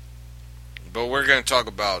 But we're going to talk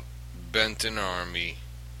about Benton Army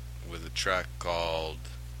with a track called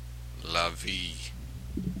La Vie.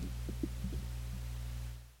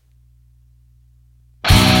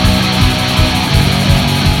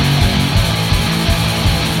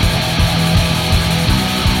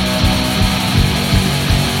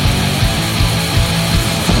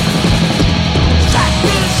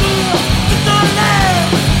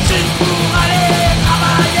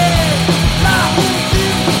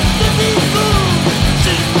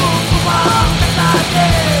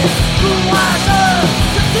 Courageux,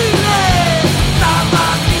 que tu es, ça va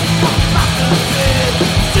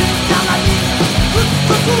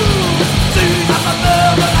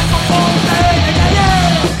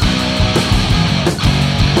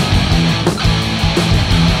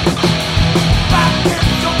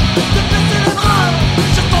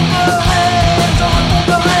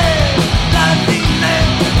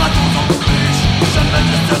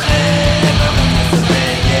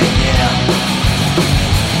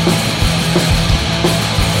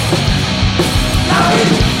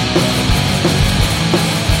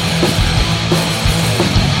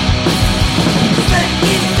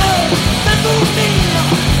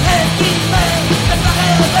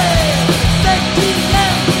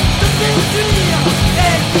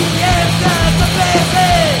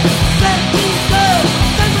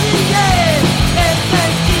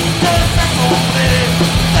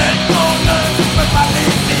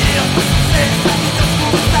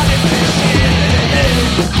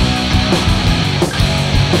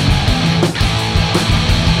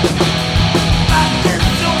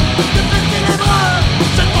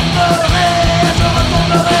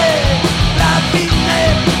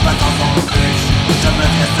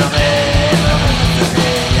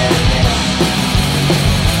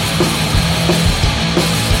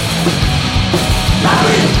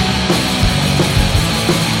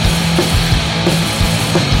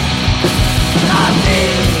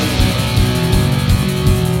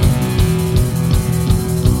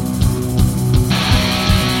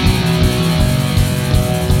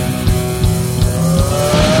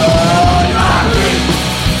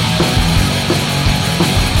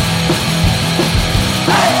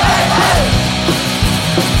Hey, hey, hey!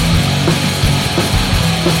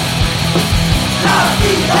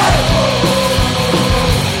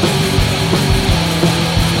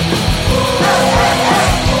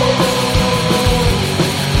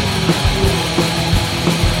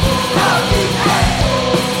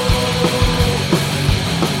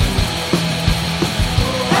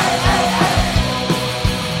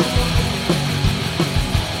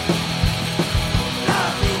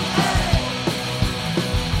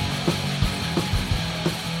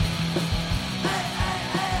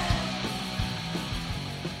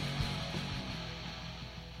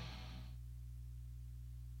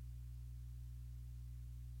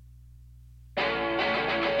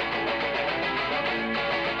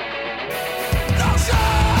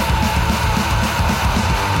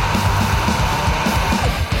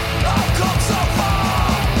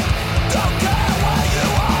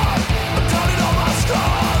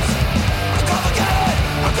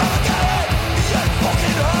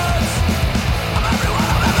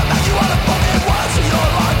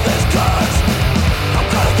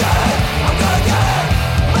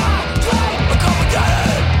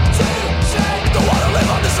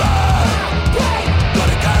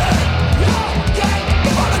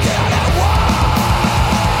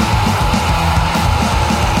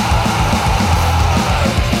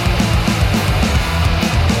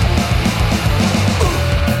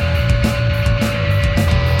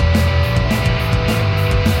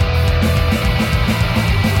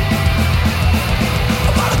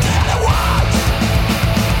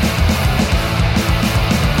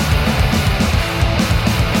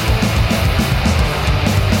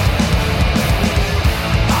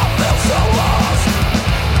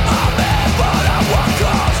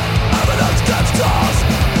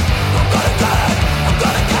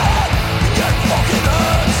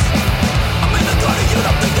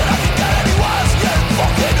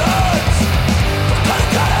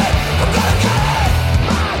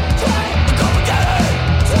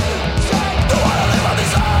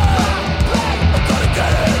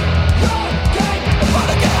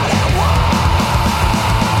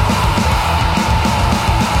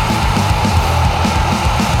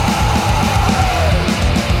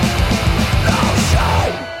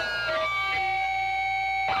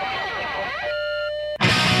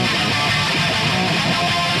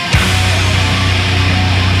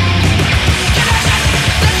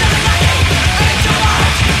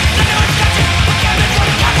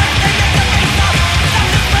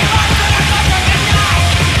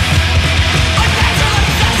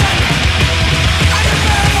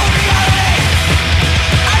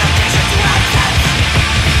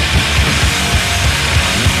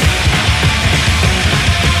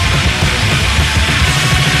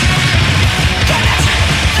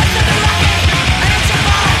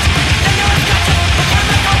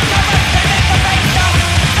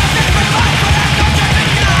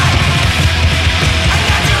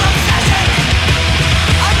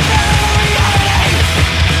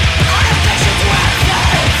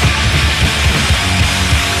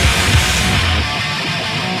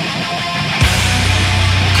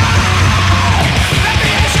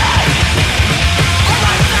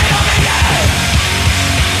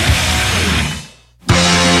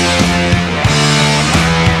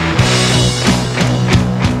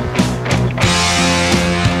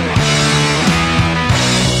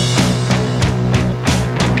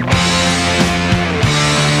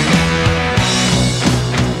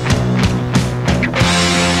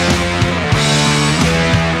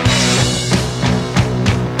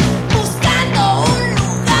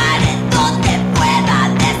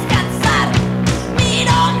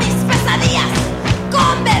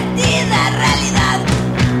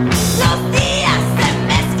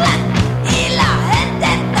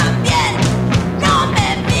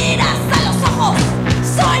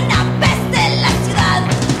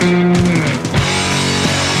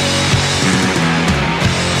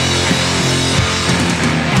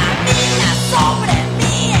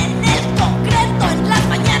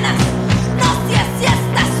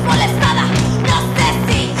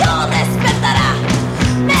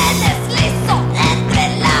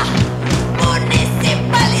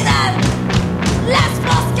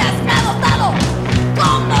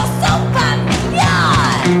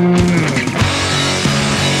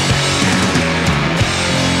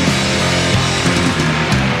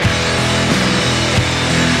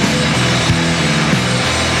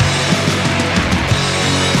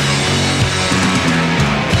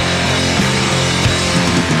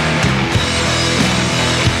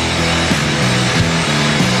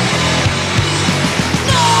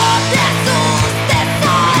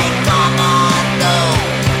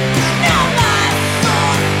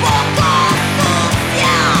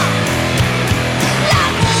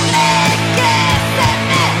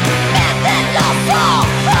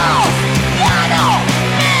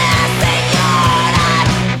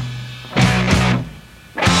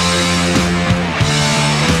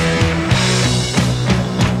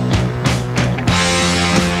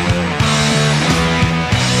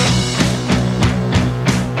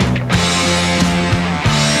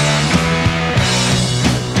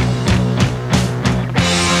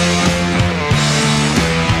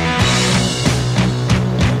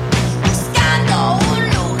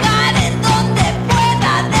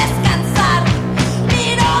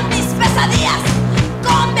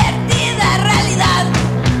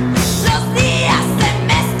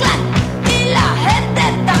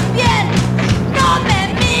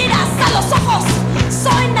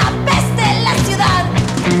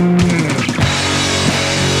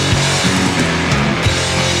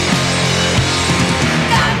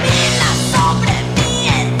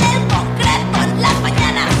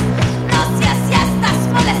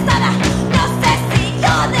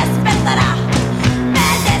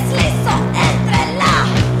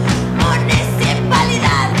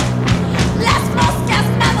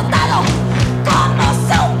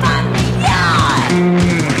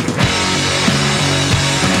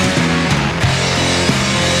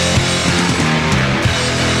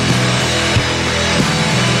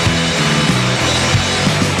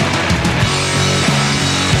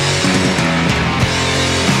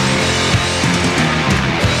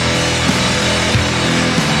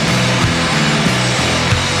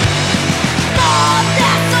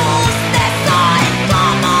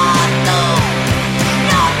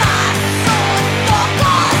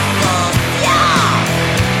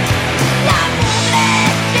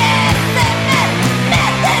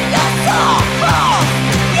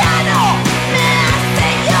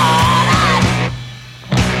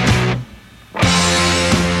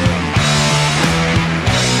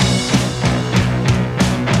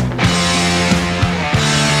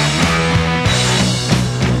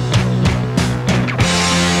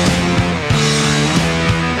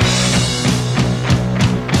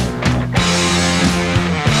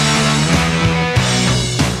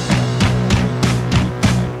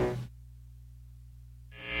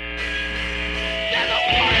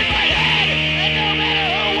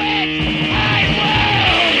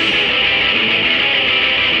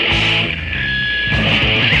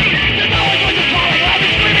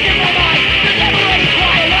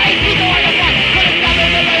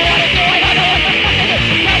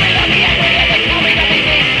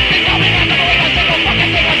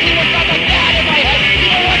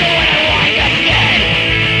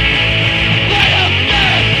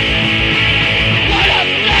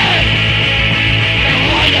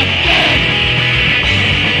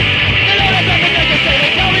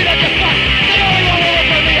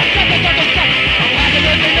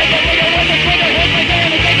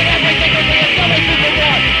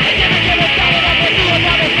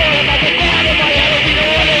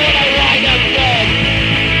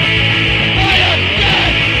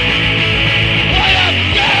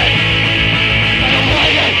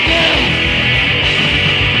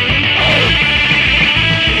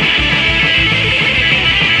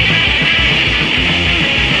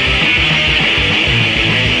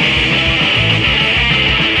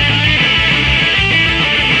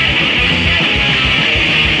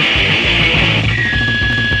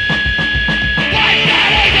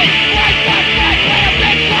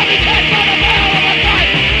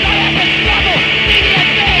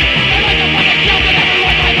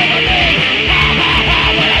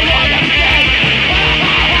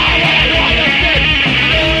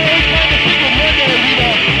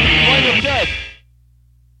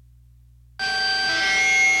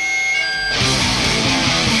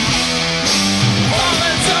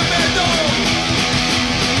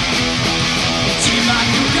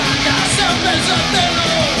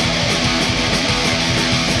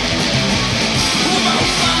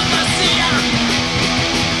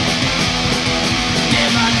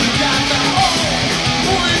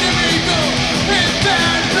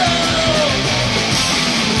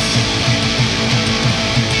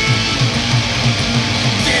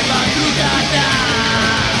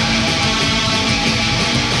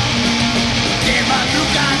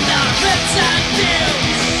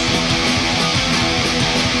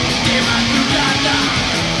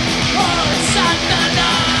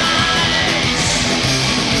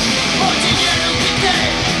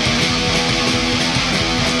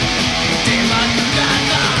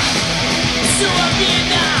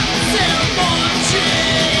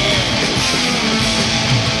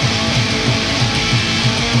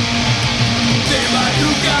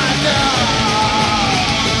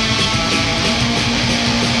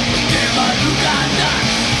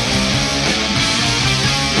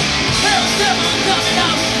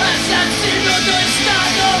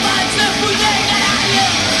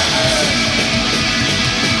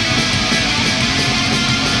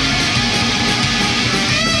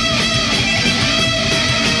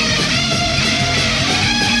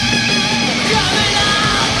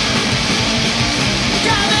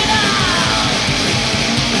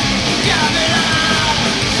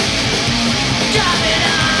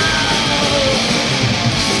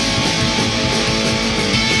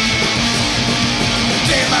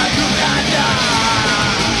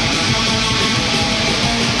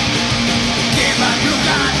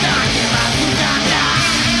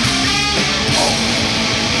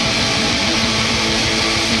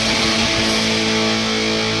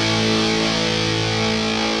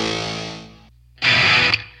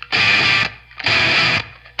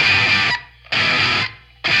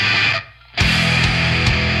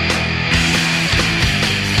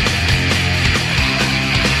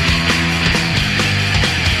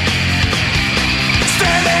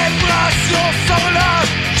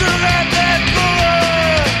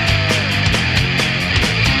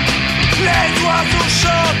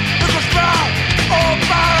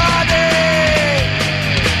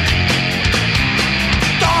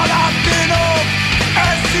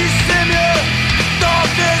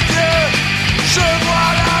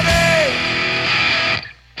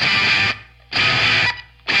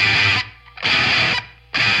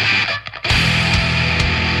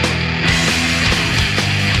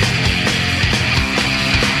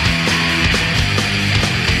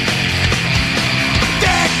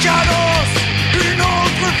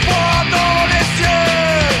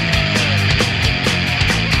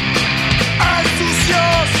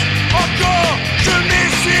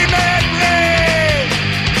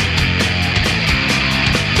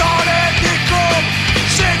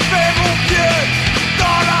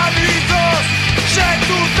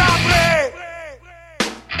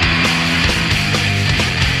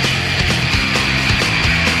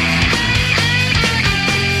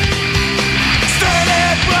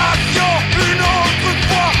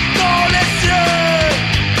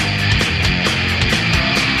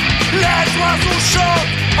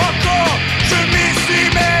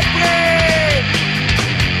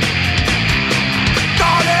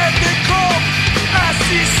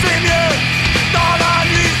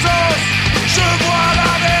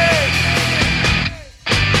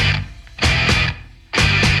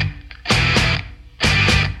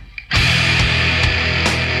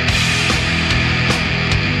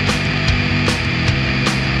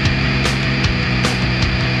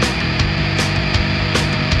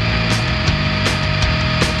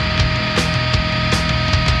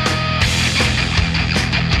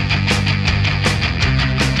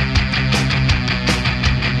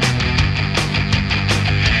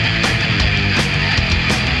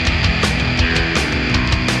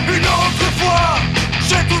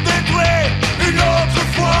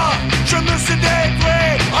 suis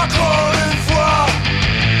détruit encore une fois.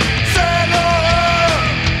 C'est l'horreur.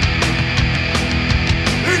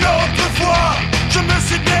 Une autre fois, je me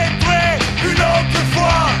suis détruit. Une autre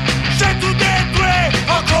fois, j'ai tout détruit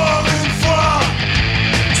encore une fois.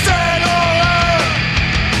 C'est l'horreur.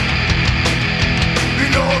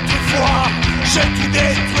 Une autre fois, j'ai tout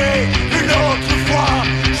détruit. Une autre fois,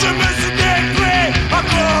 je me suis détruit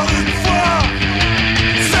encore une fois.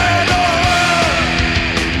 C'est l'horreur.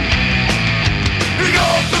 Une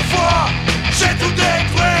autre fois, j'ai tout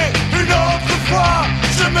détruit. Une autre fois,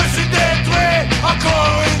 je me suis détruit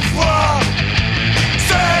encore une fois.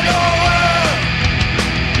 C'est l'horreur.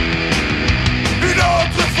 Une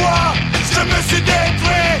autre fois, je me suis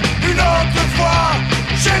détruit. Une autre fois,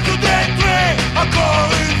 j'ai tout détruit encore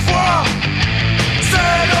une fois.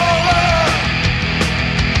 C'est l'horreur.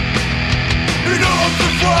 Une autre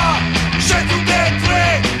fois, j'ai tout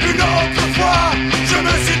détruit. Une autre fois, je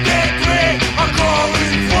me suis détruit encore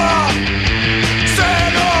une fois. C'est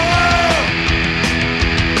l'horreur.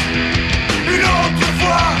 Une autre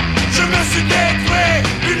fois, je me suis détruit.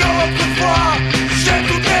 Une autre fois, j'ai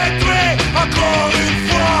tout détruit encore une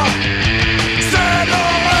fois. C'est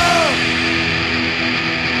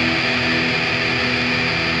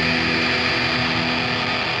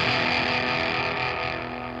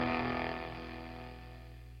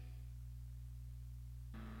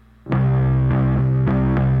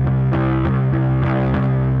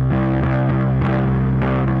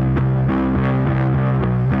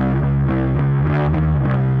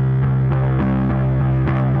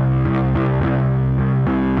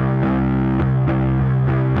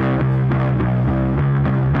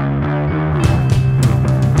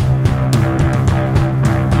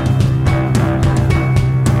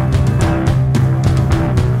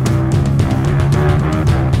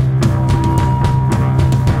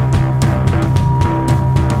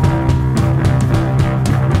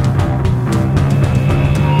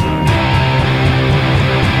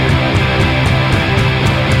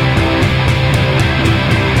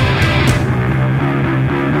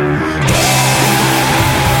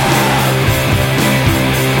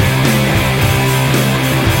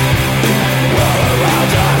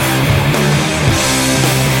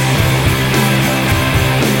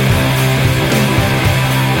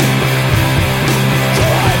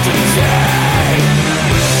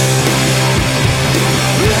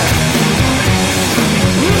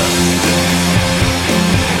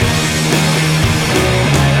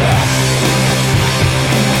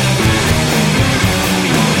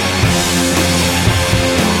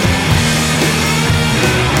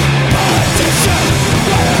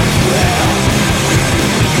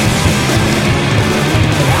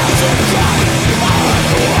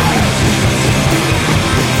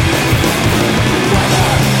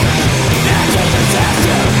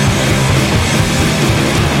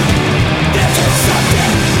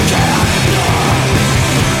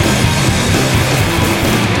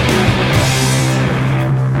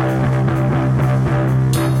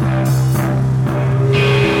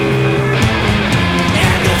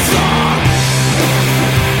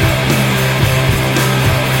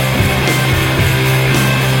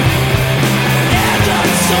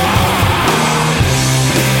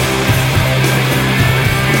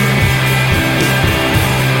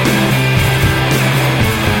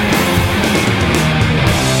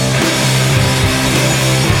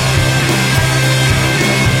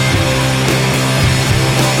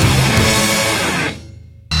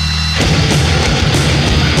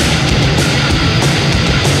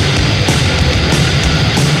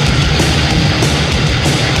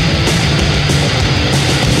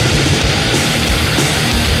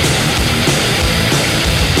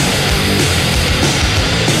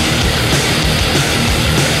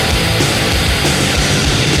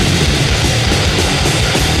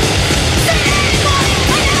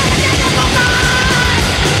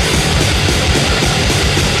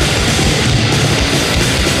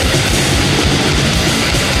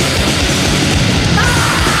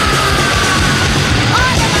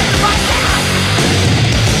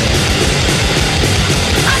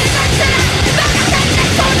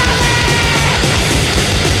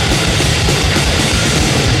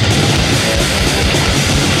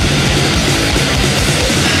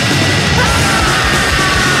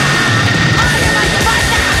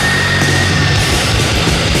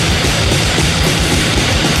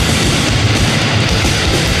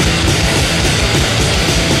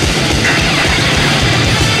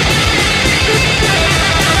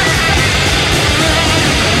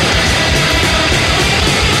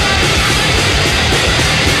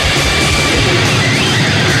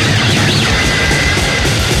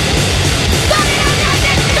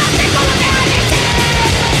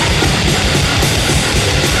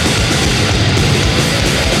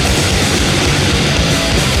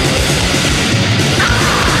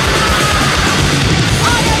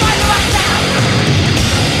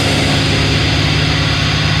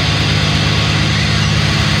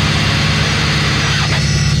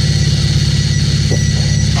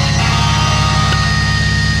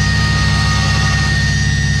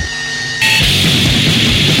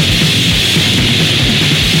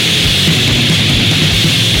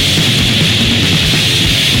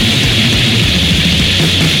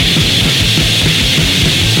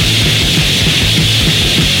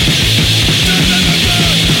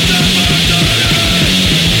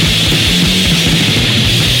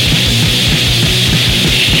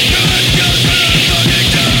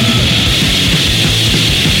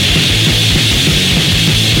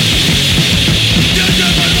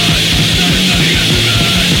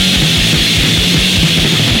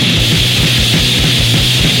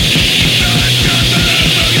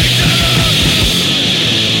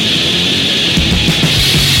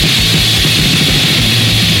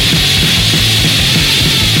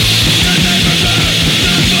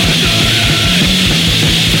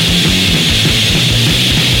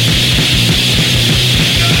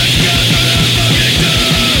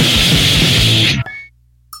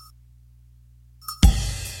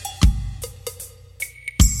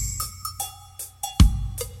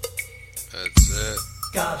That's it.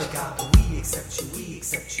 Gabba gabba, we accept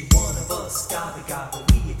you, one of us. Gabba gabba,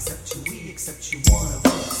 we accept you, one of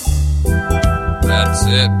us. That's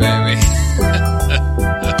it, baby.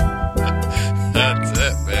 That's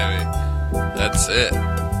it, baby. That's it.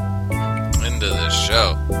 Into the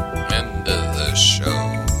show. Into the show.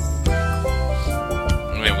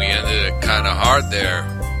 I mean, we ended it kind of hard there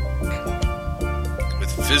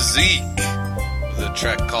with Physique, with a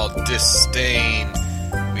track called Disdain.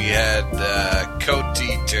 We had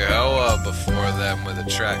Koti Tehoa before them with a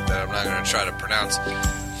track that I'm not going to try to pronounce.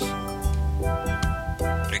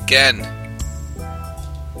 Again,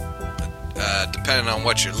 depending on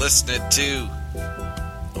what you're listening to,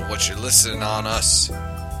 or what you're listening on us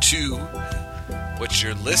to, what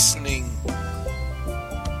you're listening,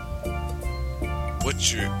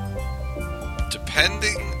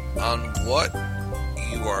 depending on what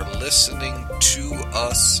you are listening to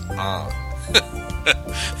us on.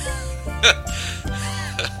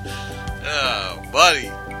 Oh,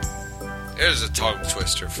 buddy. Here's a tongue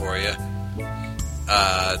twister for you.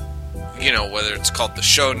 Whether it's called the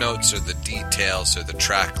show notes or the details or the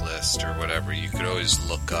track list or whatever, you could always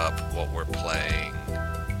look up what we're playing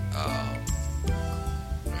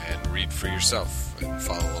and read for yourself and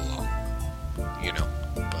follow along.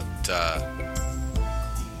 But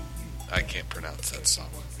I can't pronounce that song.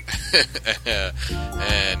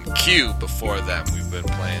 And Q before them, we've been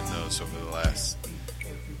playing those over the last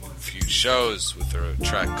few shows with a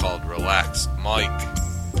track called Relaxed Mike.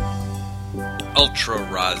 Ultra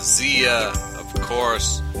Razia, of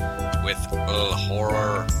course, with El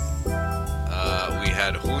Horror. We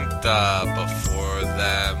had Junta before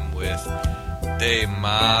them with De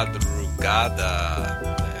Madrugada.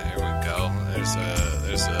 There we go. There's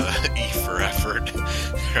a E for effort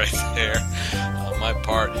right there on my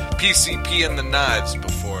part. PCP and the Knives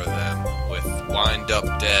before them with Wind Up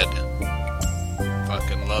Dead.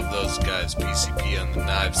 Fucking love those guys, PCP and the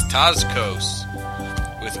Knives. Tazkos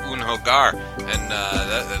with Un Hogar, and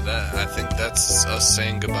I think that's us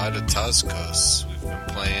saying goodbye to Tazkos. We've been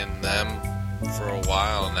playing them for a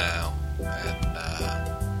while now, and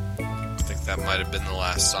I think that might have been the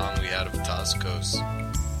last song we had of Tazkos.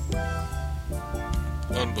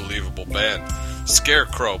 Unbelievable band.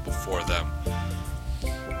 Scarecrow before them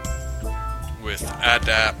with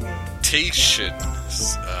Adaptation.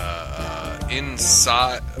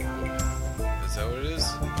 Inside. Is that what it is?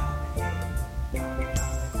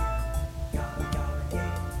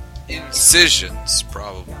 Incisions,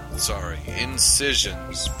 probably. Sorry,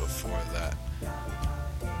 Incisions before that.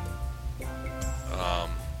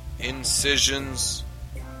 Incisions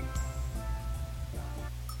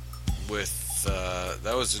with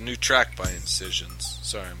that was a new track by Incisions.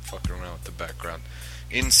 Sorry, I'm fucking around with the background.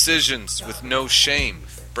 Incisions with No Shame,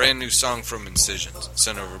 brand new song from Incisions,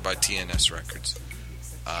 sent over by TNS Records.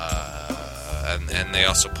 And they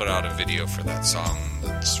also put out a video for that song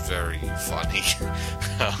that's very funny.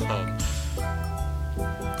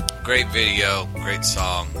 Great video, great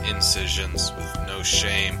song. Incisions with No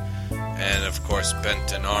Shame, and of course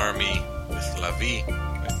Benton Army with La Vie,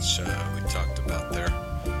 which we talked about there.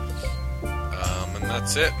 And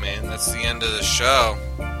that's it, man. That's the end of the show.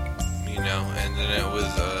 And then it was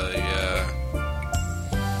a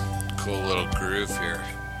cool little groove here.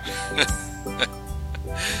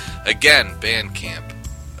 Again, Bandcamp,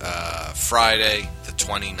 Friday the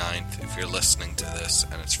 29th, if you're listening to this,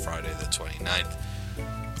 and it's Friday the 29th,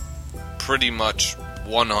 pretty much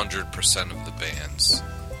 100% of the bands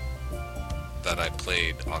that I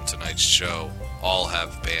played on tonight's show all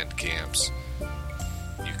have Bandcamps.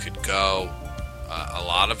 You could go, a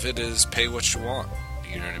lot of it is pay what you want.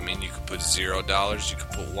 You know what I mean? You could put $0, you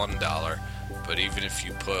could put $1, but even if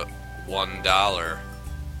you put $1,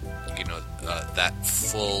 that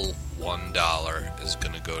full $1 is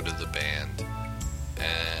going to go to the band,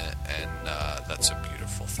 and that's a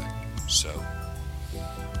beautiful thing. So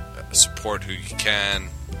support who you can.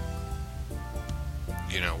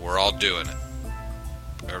 We're all doing it.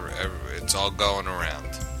 It's all going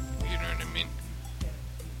around. You know what I mean?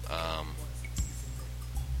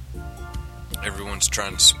 Everyone's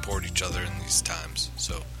trying to support each other in these times.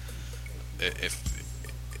 So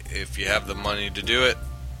if you have the money to do it,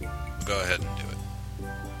 go ahead and do it.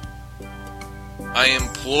 I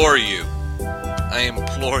implore you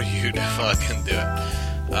to fucking do it.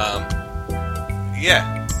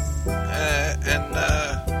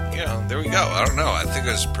 There we go. I don't know. I think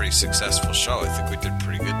it was a pretty successful show. I think we did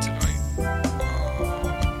pretty good tonight.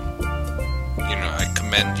 I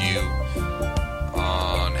commend you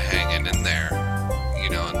on hanging in there,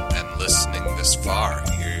 and listening this far.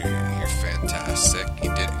 You're fantastic.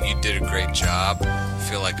 You you did a great job. I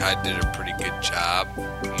feel like I did a pretty good job, you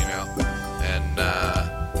know. And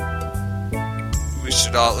we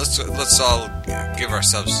should all let's all give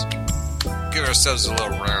ourselves a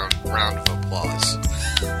little round of applause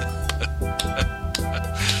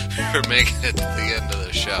for making it to the end of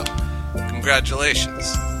the show.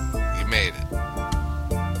 Congratulations, you made it.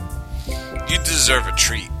 You deserve a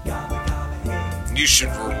treat. You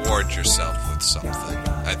should reward yourself with something,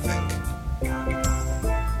 I think.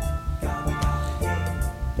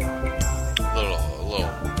 A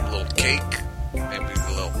little cake, maybe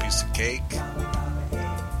a little piece of cake.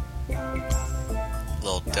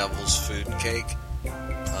 Little devil's food cake.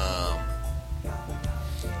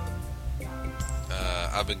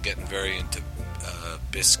 I've been getting very into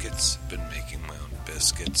biscuits. I've been making my own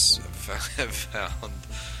biscuits. I've found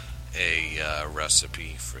a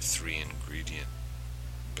recipe for 3-ingredient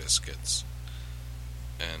biscuits,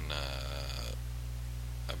 and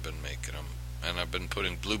I've been making them, and I've been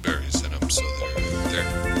putting blueberries in them, so they're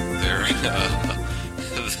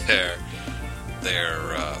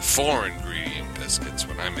 4-ingredient biscuits.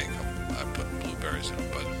 When I make them, I put blueberries in them,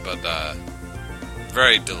 but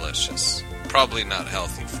very delicious. Probably not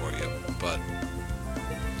healthy for you, but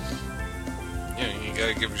you know, you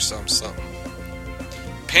gotta give yourself something.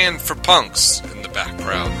 Pan for Punks in the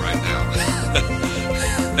background right now.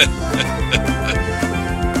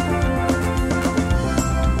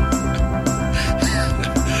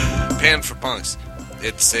 Pan for Punks.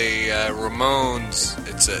 It's a Ramones.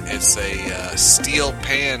 It's a steel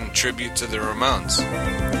pan tribute to the Ramones,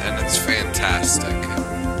 and it's fantastic.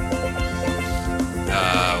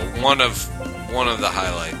 One of the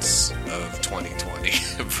highlights of 2020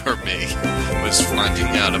 for me was finding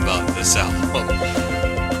out about this album.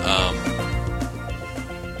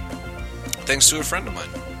 Thanks to a friend of mine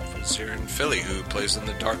who's here in Philly who plays in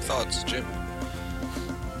the Dark Thoughts, Jim.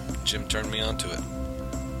 Jim turned me onto it.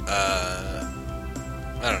 I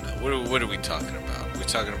don't know. What are we talking about? Are we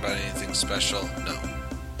talking about anything special? No.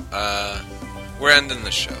 We're ending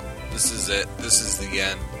the show. This is it. This is the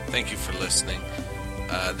end. Thank you for listening.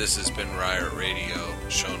 This has been Riot Radio,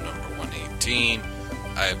 show number 118.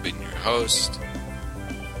 I have been your host,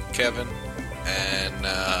 Kevin, and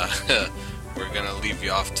we're going to leave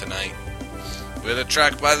you off tonight with a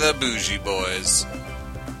track by the Bougie Boys.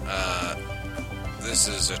 This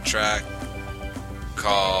is a track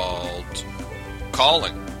called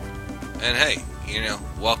Calling. And hey, you know,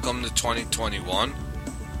 welcome to 2021.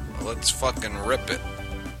 Let's fucking rip it.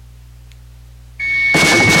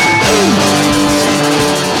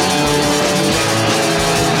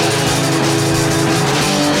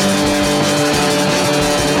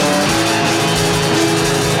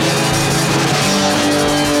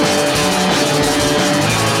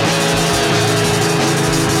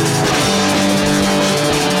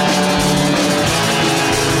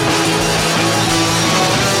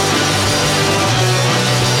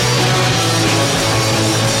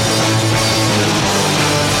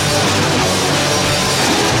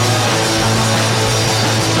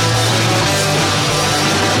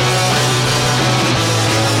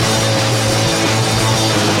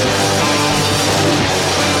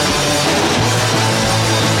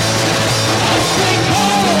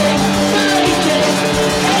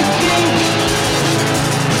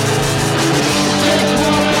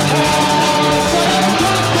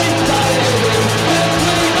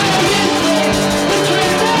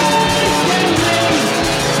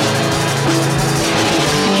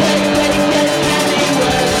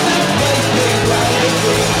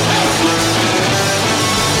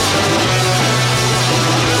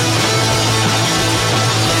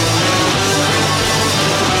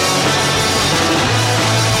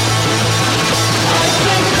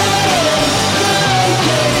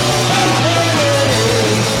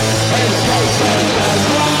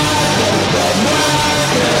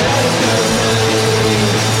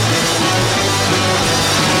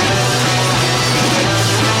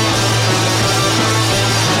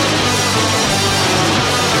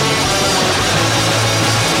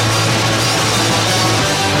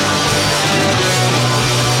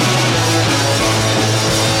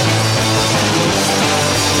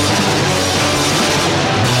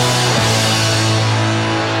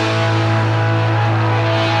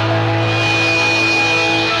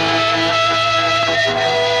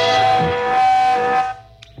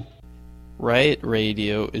 Riot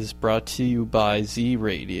Radio is brought to you by Z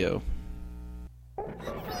Radio.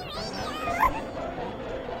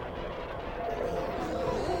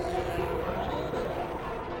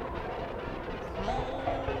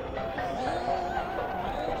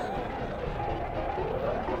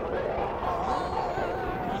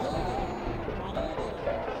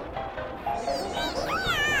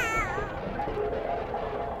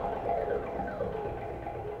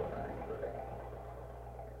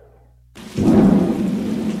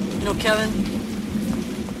 Kevin,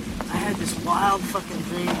 I had this wild fucking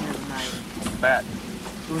dream the other night. Bet.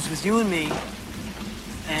 It was with you and me,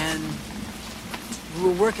 and we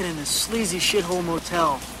were working in this sleazy shithole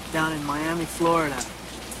motel down in Miami, Florida.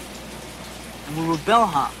 And we were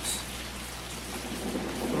bellhops.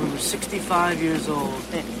 We were 65 years old.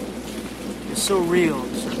 It was so real.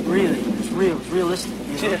 It was real. It was realistic.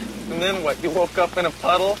 You know? Yeah. And then what? You woke up in a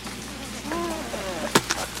puddle?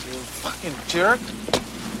 You fucking jerk.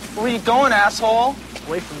 Where are you going, asshole?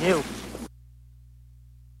 Away from you.